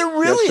 Are there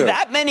really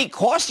that many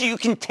costs you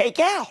can take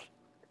out?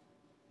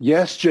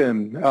 Yes,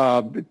 Jim.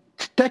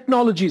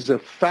 Technology is a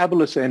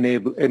fabulous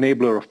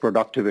enabler of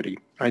productivity,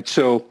 right?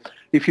 So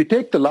if you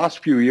take the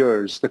last few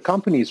years, the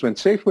companies, when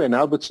Safeway and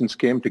Albertsons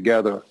came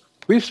together,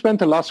 we've spent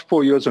the last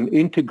 4 years on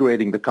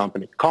integrating the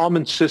company,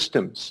 common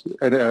systems,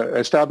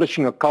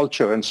 establishing a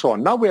culture, and so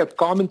on. Now we have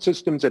common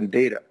systems and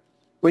data.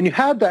 When you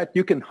have that,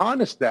 you can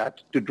harness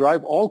that to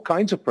drive all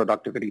kinds of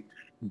productivity,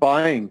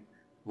 buying,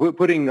 we're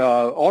putting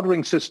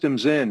ordering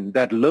systems in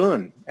that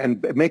learn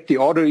and make the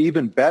order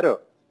even better,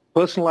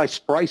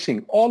 personalized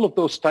pricing, all of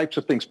those types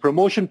of things,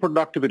 promotion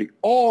productivity,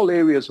 all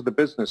areas of the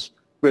business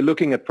we're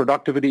looking at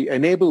productivity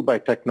enabled by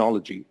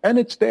technology, and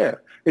it's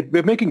there.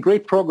 We're making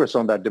great progress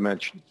on that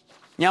dimension.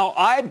 Now,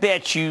 I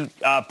bet you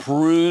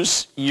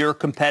peruse your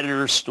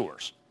competitors'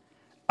 stores.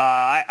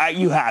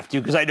 You have to,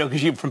 because I know,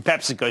 because you're from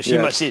PepsiCo, so you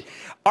must see it.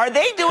 Are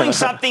they doing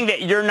something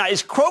that you're not?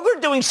 Is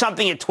Kroger doing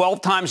something at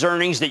 12 times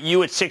earnings that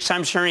you at 6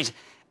 times earnings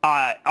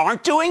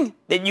aren't doing,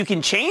 that you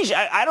can change?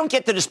 I don't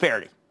get the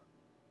disparity.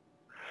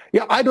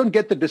 Yeah, I don't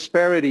get the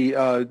disparity,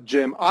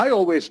 Jim. I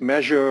always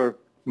measure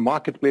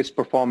marketplace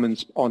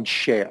performance on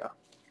share.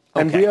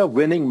 And we are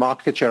winning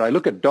market share. I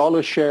look at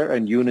dollar share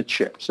and unit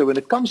share. So when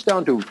it comes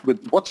down to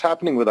with what's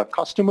happening with our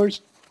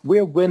customers,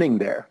 we're winning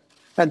there.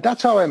 And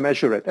that's how I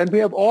measure it. And we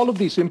have all of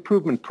these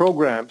improvement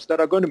programs that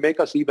are going to make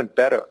us even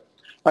better.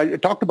 I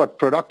talked about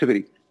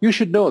productivity. You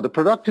should know the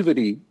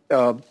productivity,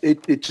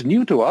 it's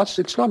new to us.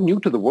 It's not new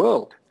to the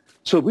world.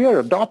 So we are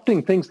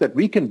adopting things that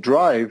we can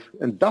drive,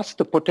 and thus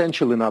the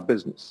potential in our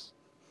business.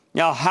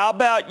 Now, how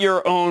about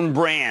your own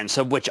brands,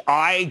 of which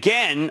I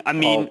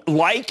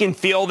like and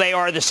feel they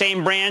are the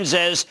same brands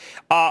as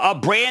a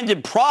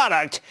branded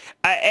product,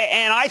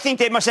 and I think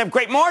they must have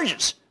great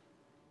margins.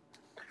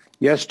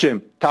 Yes, Jim,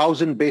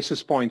 1,000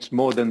 basis points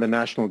more than the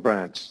national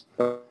brands,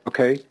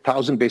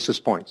 1,000 basis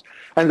points.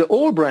 And the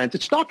old brands,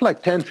 it's not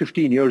like 10,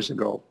 15 years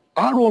ago.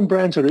 Our own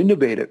brands are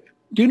innovative.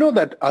 Do you know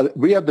that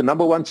we have the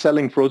number one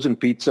selling frozen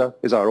pizza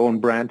is our own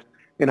brand?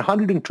 In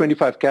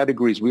 125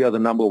 categories, we are the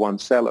number one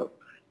seller.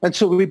 And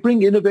so we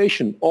bring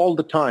innovation all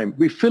the time.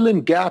 We fill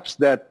in gaps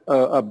that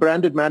a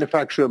branded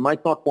manufacturer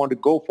might not want to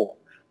go for.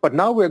 But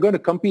now we're going to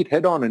compete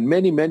head-on in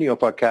many, many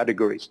of our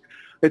categories.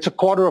 It's a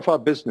quarter of our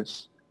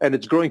business, and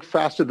it's growing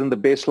faster than the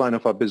baseline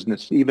of our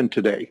business even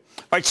today.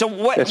 All right,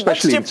 so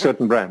especially in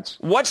certain brands.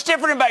 What's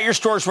different about your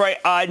stores right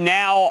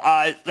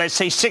now, let's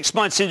say 6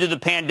 months into the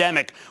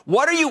pandemic?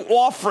 What are you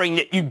offering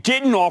that you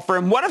didn't offer,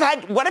 and what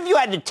have you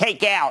had to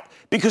take out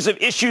because of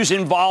issues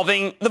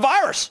involving the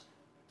virus?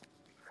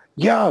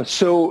 Yeah,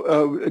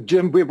 so,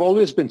 Jim, we've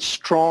always been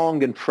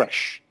strong and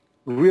fresh,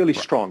 really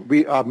strong.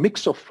 Our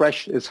mix of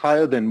fresh is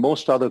higher than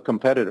most other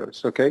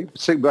competitors,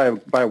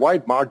 by a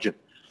wide margin.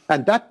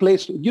 And that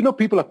place,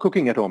 people are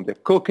cooking at home. They're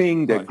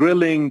cooking, they're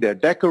grilling, they're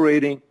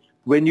decorating.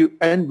 When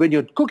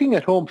you're cooking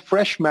at home,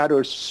 fresh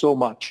matters so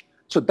much.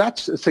 So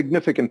that's a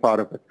significant part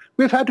of it.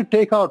 We've had to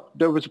take out,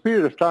 there was a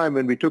period of time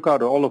when we took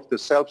out all of the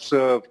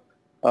self-serve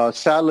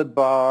salad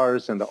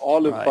bars and the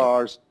olive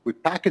bars. We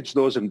packaged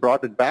those and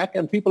brought it back,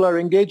 and people are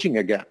engaging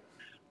again.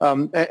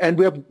 And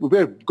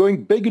we're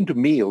going big into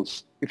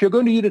meals. If you're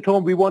going to eat at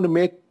home, we want to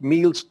make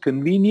meals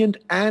convenient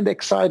and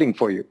exciting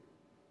for you.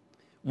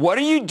 What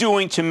are you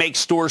doing to make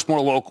stores more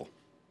local?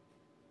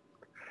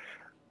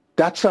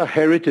 That's our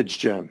heritage,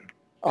 Jim.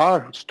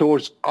 Our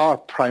stores are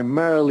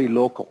primarily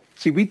local.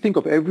 See, we think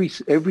of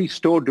every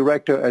store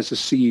director as a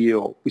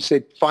CEO. We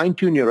say,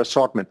 fine-tune your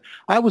assortment.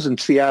 I was in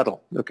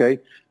Seattle,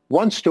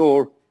 One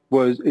store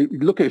was,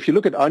 if you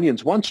look at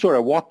onions, one store I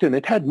walked in,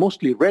 it had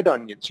mostly red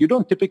onions. You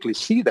don't typically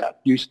see that.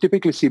 You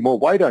typically see more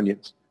white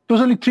onions. It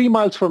was only 3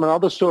 miles from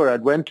another store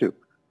I'd went to.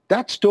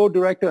 That store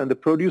director and the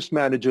produce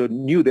manager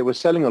knew they were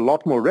selling a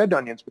lot more red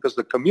onions because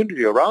the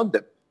community around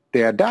them,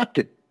 they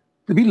adapted.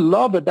 We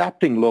love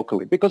adapting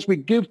locally because we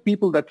give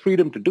people that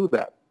freedom to do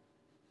that.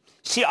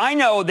 See, I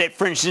know that,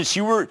 for instance,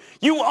 you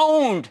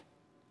owned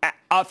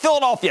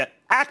Philadelphia.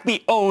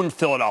 Acme owned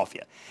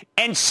Philadelphia.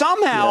 And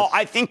somehow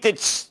I think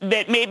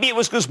that maybe it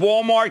was because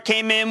Walmart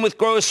came in with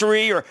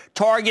grocery or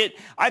Target.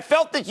 I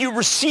felt that you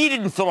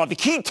receded in Philadelphia.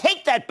 Can you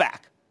take that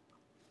back?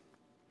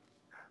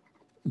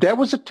 There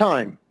was a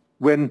time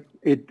when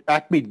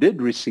Acme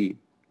did recede,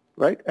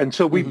 right? And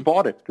so we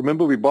bought it.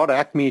 Remember, we bought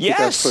Acme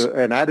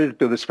and added it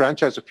to this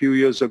franchise a few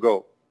years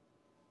ago.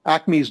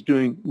 Acme is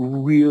doing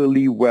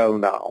really well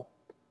now.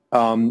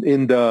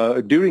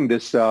 During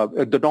this,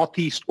 the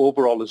Northeast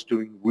overall is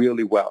doing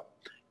really well.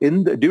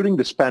 During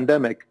this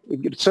pandemic,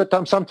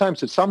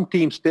 sometimes some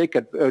teams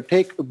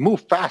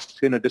move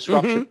fast in a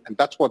disruption, and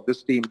that's what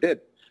this team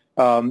did.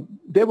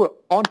 They were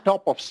on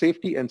top of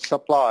safety and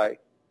supply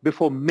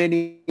before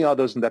many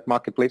others in that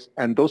marketplace,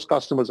 and those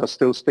customers are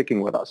still sticking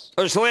with us.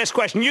 So the last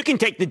question, you can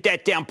take the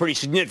debt down pretty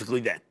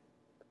significantly then.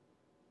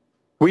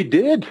 We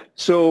did.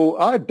 So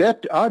our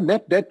net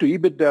debt to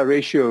EBITDA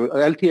ratio,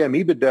 LTM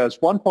EBITDA, is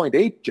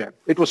 1.8, Jim.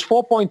 It was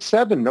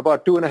 4.7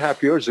 about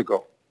 2.5 years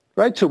ago,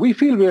 right? So we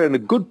feel we're in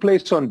a good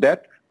place on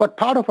debt, but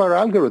part of our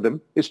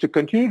algorithm is to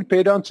continue to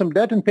pay down some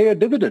debt and pay a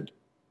dividend,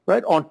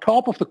 right, on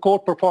top of the core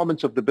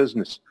performance of the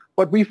business.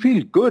 But we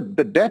feel good.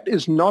 The debt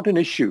is not an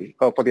issue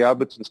for the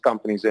Albertsons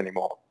companies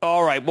anymore.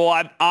 All right.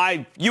 Well,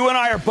 you and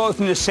I are both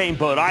in the same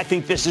boat. I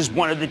think this is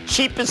one of the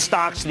cheapest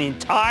stocks in the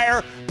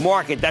entire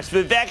market. That's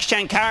Vivek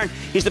Sankaran.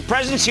 He's the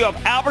president and CEO of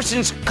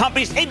Albertsons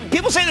Companies. Hey,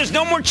 people say there's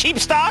no more cheap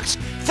stocks.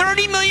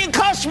 30 million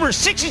customers,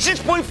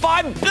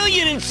 $66.5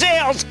 billion in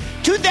sales,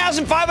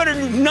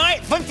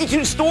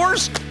 2,552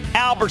 stores.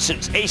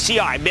 Albertsons,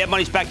 ACI. Mad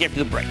Money's back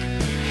after the break.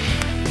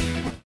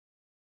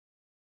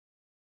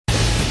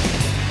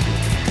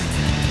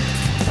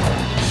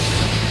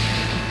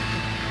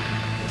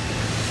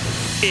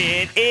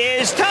 It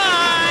is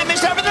time.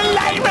 It's time for the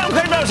lightning round.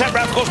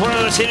 Of course, one of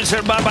those hits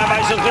my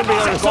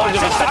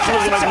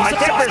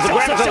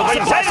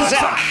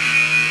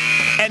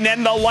and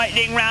then the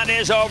lightning round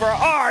is over.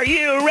 Are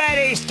you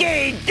ready?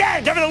 Ski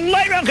dead. Time for the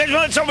lightning round.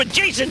 Let's start with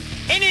Jason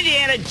in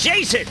Indiana.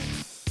 Jason.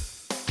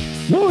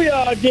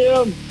 Booyah,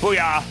 Jim.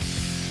 Booyah.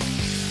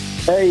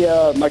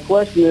 Hey, my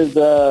question is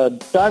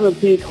Diamond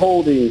Peak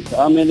Holdings.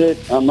 I'm in it.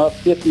 I'm up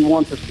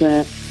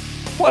 51%.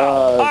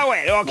 Well,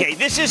 wait, okay.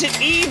 This is an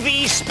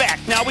EV spec.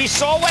 Now, we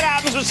saw what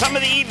happens with some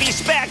of the EV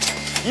specs.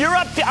 You're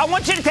up to, I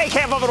want you to take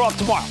half of it off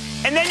tomorrow.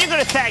 And then you're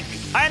going to thank me.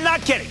 I am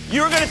not kidding.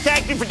 You're going to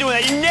thank me for doing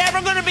that. You're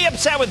never going to be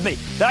upset with me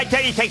that I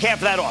tell you to take half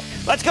of that off.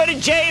 Let's go to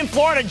Jay in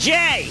Florida.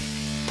 Jay.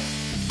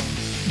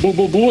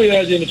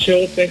 Booyah, Jim and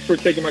Chill. Thanks for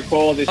taking my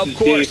call. This is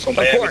Jay from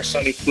Miami,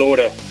 sunny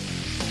Florida.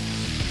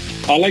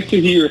 I'd like to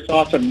hear your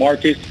thoughts on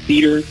Marcus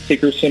Theater,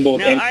 ticker symbol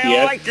of MCS. I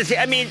don't like to see.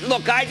 I mean,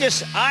 look, I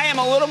am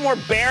a little more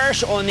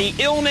bearish on the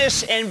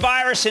illness and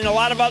virus and a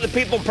lot of other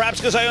people, perhaps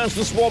because I own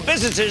some small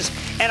businesses,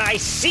 and I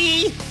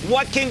see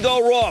what can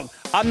go wrong.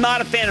 I'm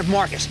not a fan of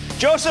Marcus.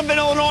 Joseph in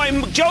Illinois.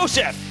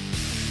 Joseph.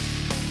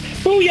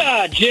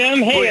 Booyah,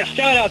 Jim. Hey, Booyah. A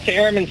shout out to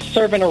airmen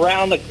serving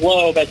around the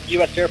globe as the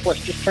U.S. Air Force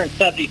just turned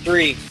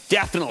 73.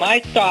 Definitely. My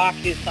stock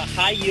is the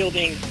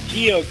high-yielding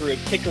Geo Group,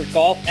 ticker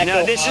Golf Echo.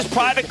 No, this is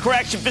private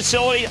correction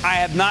facility. I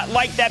have not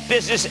liked that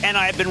business, and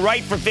I have been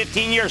right for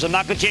 15 years. I'm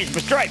not going to change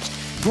my stripes.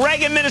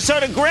 Greg in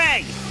Minnesota.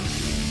 Greg.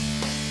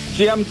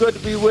 Jim, good to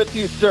be with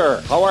you,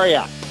 sir. How are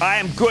you? I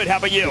am good. How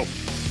about you?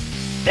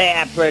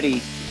 Yeah,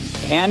 pretty.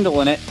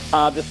 Handling it.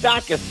 The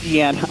stock is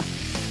Sienna.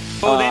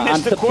 Oh, they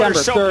missed the quarter.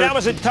 So 3rd. that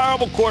was a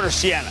terrible quarter,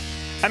 Sienna.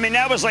 I mean,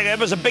 that was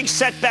a big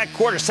setback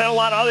quarter. Set a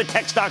lot of other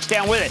tech stocks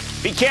down with it.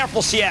 Be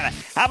careful, Sienna.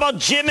 How about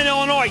Jim in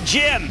Illinois?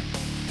 Jim.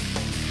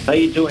 How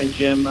you doing,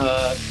 Jim?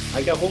 I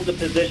got hold of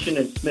position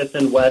in Smith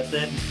 &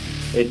 Wesson.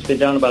 It's been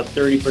down about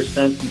 30%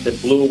 since it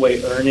blew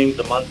away earnings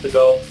a month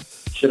ago.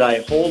 Should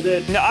I hold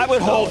it? No, I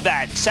would hold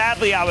that.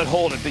 Sadly, I would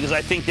hold it because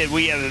I think that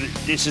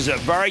this is a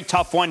very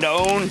tough one to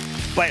own,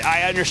 but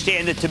I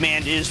understand that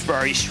demand is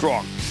very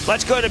strong.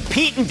 Let's go to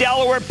Pete in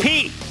Delaware.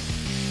 Pete.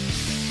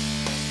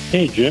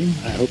 Hey, Jim.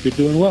 I hope you're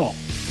doing well.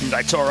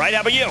 That's all right.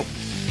 How about you?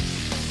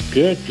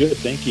 Good.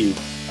 Thank you.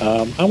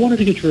 I wanted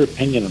to get your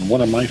opinion on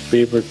one of my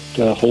favorite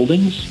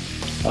holdings,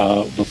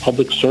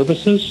 Republic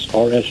Services,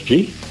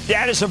 RSG.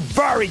 That is a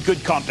very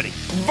good company.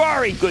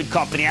 Very good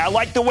company. I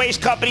like the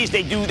waste companies.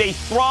 They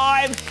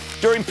thrive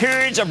during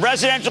periods of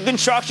residential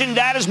construction.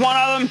 That is one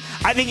of them.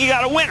 I think you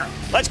got a winner.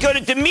 Let's go to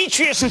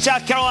Demetrius in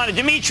South Carolina.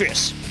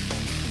 Demetrius.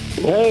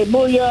 Hey,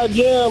 booyah,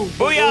 Jim.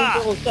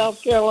 Booyah. From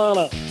South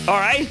Carolina. All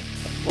right.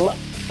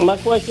 My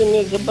question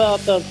is about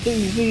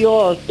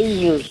CZR,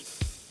 Caesars.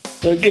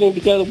 They're getting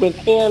together with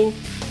him.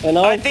 And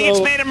also, I think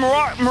it's made a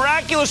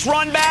miraculous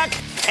run back,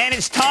 and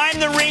it's time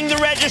to ring the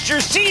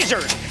register.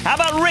 Caesars. How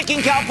about Rick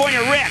in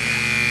California? Rick.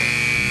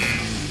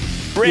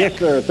 Yes,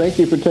 sir. Thank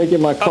you for taking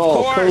my call.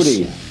 Of course.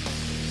 Cody.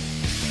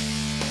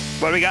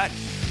 What do we got?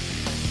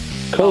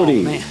 Cody.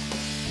 Oh, man.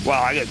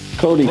 Wow, I got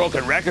Cody.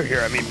 Broken record here.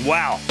 I mean,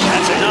 wow.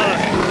 That's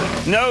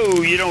another.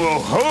 No, you don't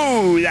go,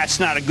 oh, that's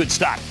not a good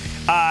stock.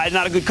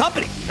 Not a good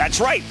company. That's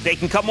right. They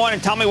can come on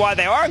and tell me why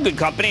they are a good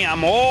company.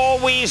 I'm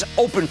always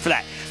open for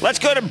that. Let's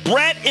go to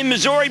Brett in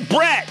Missouri.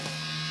 Brett.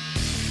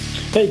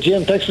 Hey,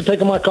 Jim. Thanks for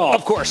taking my call.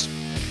 Of course.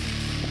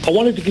 I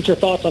wanted to get your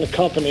thoughts on a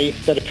company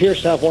that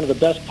appears to have one of the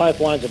best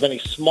pipelines of any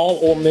small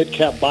or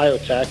mid-cap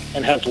biotech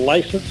and has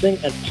licensing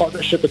and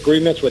partnership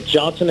agreements with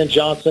Johnson &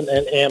 Johnson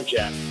and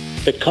Amgen.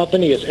 The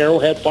company is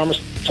Arrowhead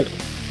Pharmaceutical.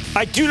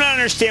 I do not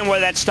understand why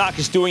that stock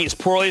is doing as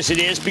poorly as it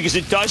is because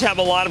it does have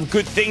a lot of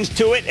good things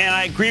to it, and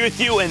I agree with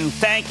you, and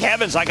thank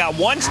heavens I got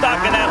one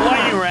stock in that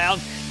lightning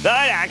round that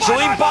I'd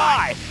actually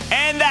buy.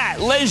 And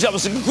that, ladies and gentlemen,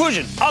 is the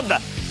conclusion of the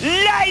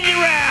lightning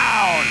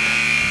round.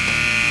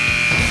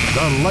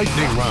 The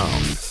lightning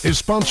round is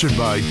sponsored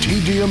by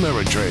TD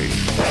Ameritrade.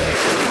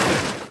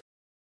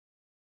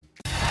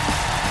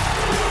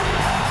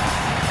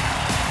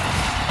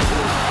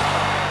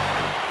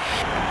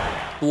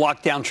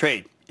 Lockdown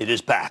trade. It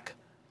is back.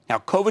 Now,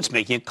 COVID's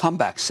making a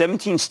comeback.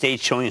 17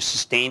 states showing a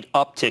sustained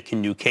uptick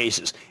in new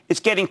cases. It's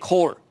getting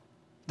colder.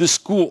 The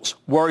schools,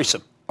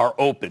 worrisome, are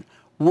open.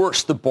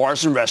 Worse, the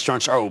bars and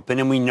restaurants are open,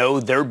 and we know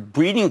they're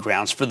breeding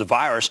grounds for the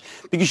virus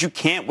because you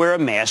can't wear a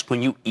mask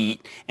when you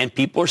eat, and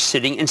people are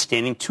sitting and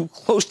standing too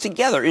close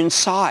together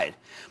inside.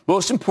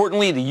 Most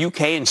importantly, the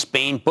UK and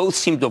Spain both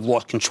seem to have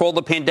lost control of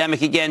the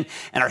pandemic again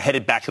and are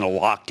headed back into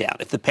lockdown.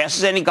 If the past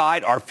is any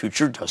guide, our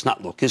future does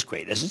not look as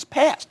great as its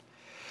past.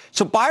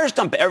 So buyers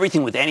dump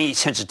everything with any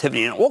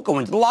sensitivity and all go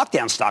into the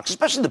lockdown stocks,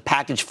 especially the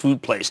packaged food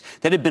place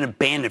that had been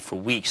abandoned for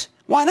weeks.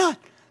 Why not?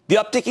 The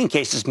uptick in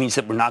cases means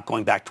that we're not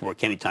going back to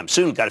work anytime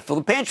soon. Got to fill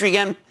the pantry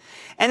again.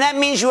 And that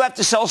means you have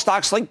to sell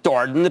stocks like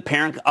Darden, the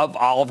parent of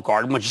Olive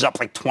Garden, which is up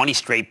like 20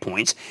 straight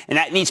points. And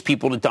that needs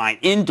people to dine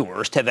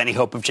indoors to have any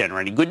hope of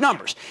generating good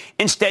numbers.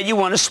 Instead, you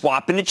want to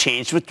swap and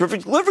change with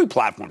terrific delivery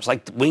platforms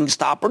like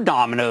Wingstop or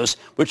Domino's,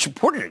 which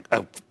reported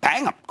a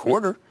bang-up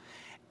quarter.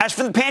 As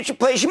for the pantry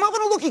plays, you might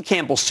want to look at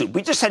Campbell's Soup.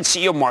 We just had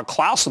CEO Mark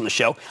Klaus on the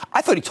show.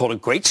 I thought he told a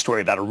great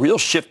story about a real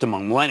shift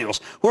among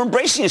millennials who are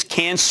embracing his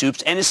canned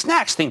soups and his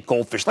snacks. Think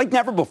goldfish like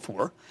never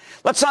before.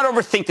 Let's not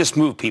overthink this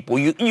move, people.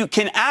 You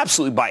can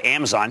absolutely buy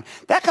Amazon.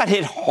 That got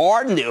hit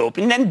hard in the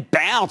open, then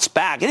bounced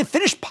back, and it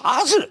finished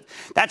positive.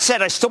 That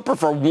said, I still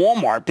prefer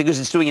Walmart because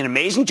it's doing an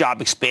amazing job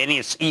expanding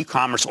its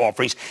e-commerce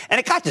offerings, and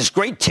it got this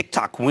great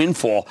TikTok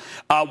windfall.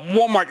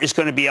 Walmart is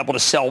going to be able to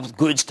sell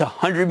goods to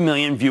 100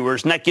 million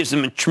viewers, and that gives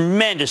them a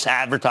tremendous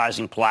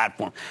advertising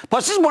platform.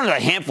 Plus, this is one of the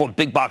handful of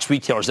big box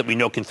retailers that we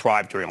know can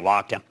thrive during a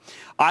lockdown.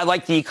 I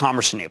like the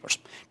e-commerce enablers.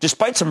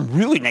 Despite some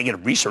really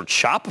negative research,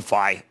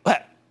 Shopify,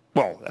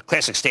 well, a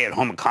classic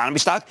stay-at-home economy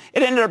stock,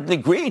 it ended up in the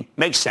green.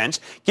 Makes sense,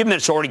 given that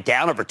it's already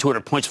down over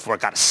 200 points before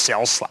it got a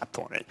sell slapped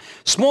on it.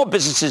 Small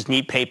businesses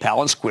need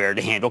PayPal and Square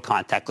to handle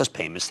contactless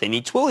payments. They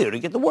need Twilio to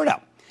get the word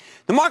out.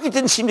 The market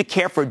didn't seem to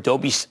care for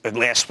Adobe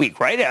last week,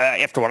 right?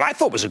 After what I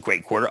thought was a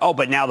great quarter. Oh,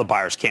 but now the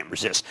buyers can't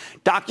resist.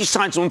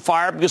 DocuSign's on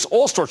fire because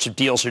all sorts of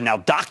deals are now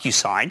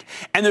DocuSigned,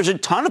 and there's a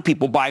ton of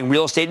people buying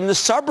real estate in the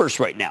suburbs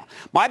right now.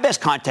 My best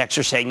contacts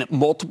are saying that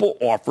multiple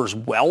offers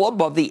well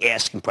above the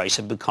asking price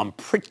have become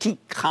pretty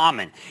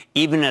common,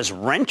 even as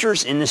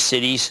renters in the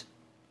cities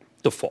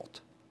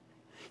default.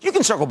 You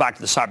can circle back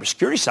to the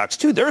cybersecurity stocks,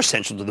 too. They're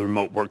essential to the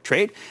remote work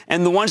trade.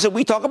 And the ones that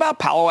we talk about,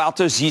 Palo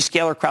Alto,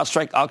 Zscaler,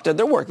 CrowdStrike, Okta,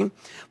 they're working.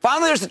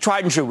 Finally, there's the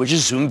tried and true, which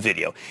is Zoom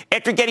video.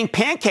 After getting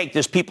pancaked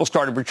as people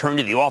started returning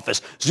to the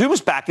office, Zoom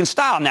is back in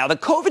style now that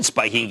COVID's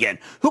spiking again.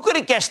 Who could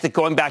have guessed that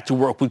going back to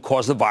work would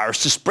cause the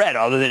virus to spread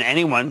other than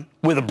anyone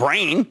with a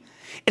brain?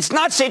 It's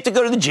not safe to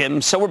go to the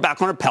gym, so we're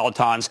back on our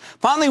Pelotons.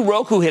 Finally,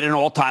 Roku hit an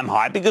all-time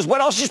high because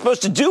what else are you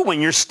supposed to do when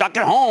you're stuck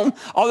at home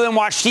other than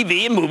watch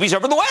TV and movies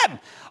over the web?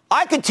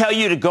 I could tell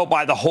you to go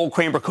buy the whole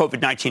Cramer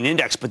COVID-19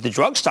 index, but the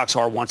drug stocks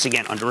are once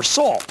again under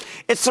assault.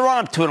 It's the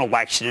run-up to an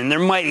election, and they're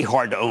mighty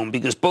hard to own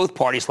because both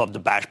parties love to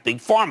bash big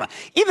pharma,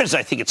 even as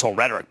I think it's all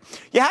rhetoric.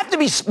 You have to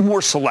be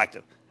more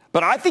selective.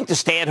 But I think the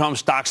stay-at-home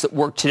stocks that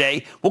work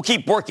today will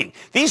keep working.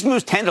 These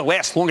moves tend to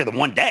last longer than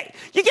one day.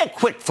 You get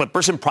quick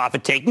flippers and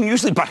profit-taking,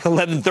 usually by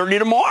 11:30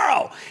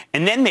 tomorrow.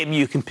 And then maybe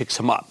you can pick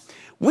some up.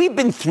 We've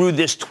been through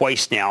this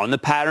twice now, and the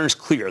pattern's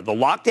clear. The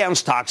lockdown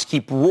stocks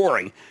keep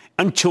roaring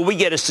until we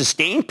get a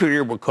sustained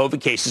period where COVID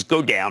cases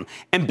go down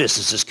and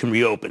businesses can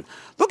reopen.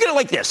 Look at it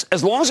like this.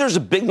 As long as there's a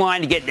big line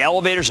to get in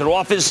elevators at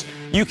office,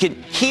 you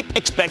can keep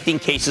expecting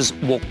cases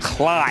will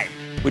climb,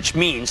 which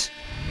means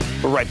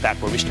we're right back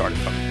where we started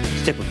from.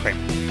 Stick with Cramer.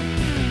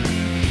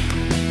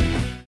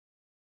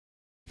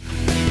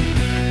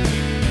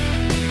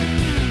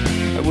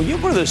 When you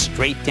have one of those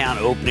straight down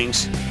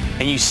openings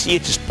and you see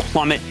it just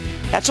plummet,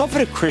 that's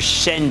often a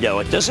crescendo.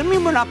 It doesn't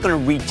mean we're not going to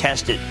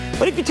retest it.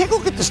 But if you take a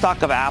look at the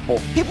stock of Apple,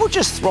 people are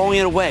just throwing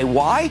it away.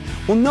 Why?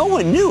 Well, no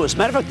one knew. As a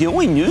matter of fact, the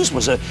only news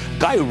was a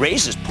guy who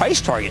raised his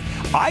price target.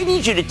 I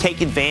need you to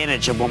take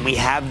advantage of when we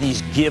have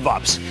these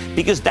give-ups,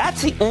 because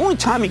that's the only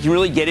time you can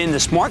really get in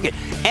this market.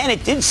 And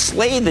it did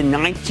slay the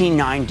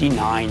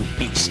 1999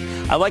 beast.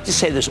 I like to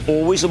say there's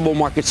always a bull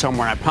market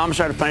somewhere, and I promise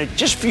I'll find it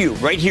just for you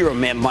right here on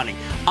Mad Money.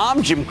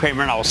 I'm Jim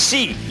Cramer, and I'll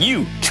see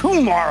you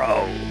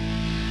tomorrow.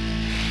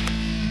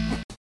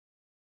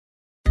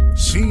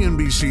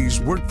 CNBC's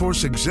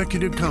Workforce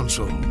Executive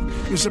Council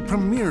is a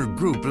premier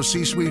group of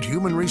C-suite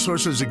human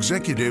resources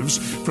executives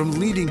from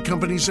leading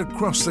companies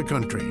across the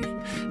country.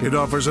 It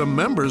offers a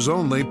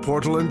members-only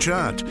portal and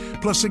chat,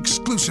 plus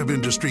exclusive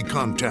industry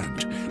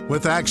content,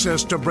 with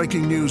access to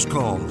breaking news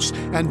calls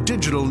and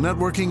digital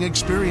networking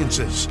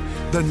experiences.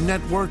 The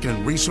network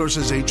and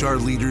resources HR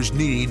leaders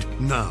need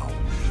now.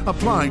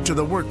 Apply to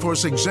the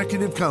Workforce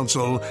Executive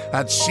Council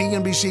at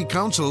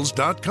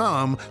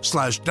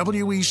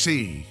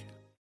cnbccouncils.com/WEC.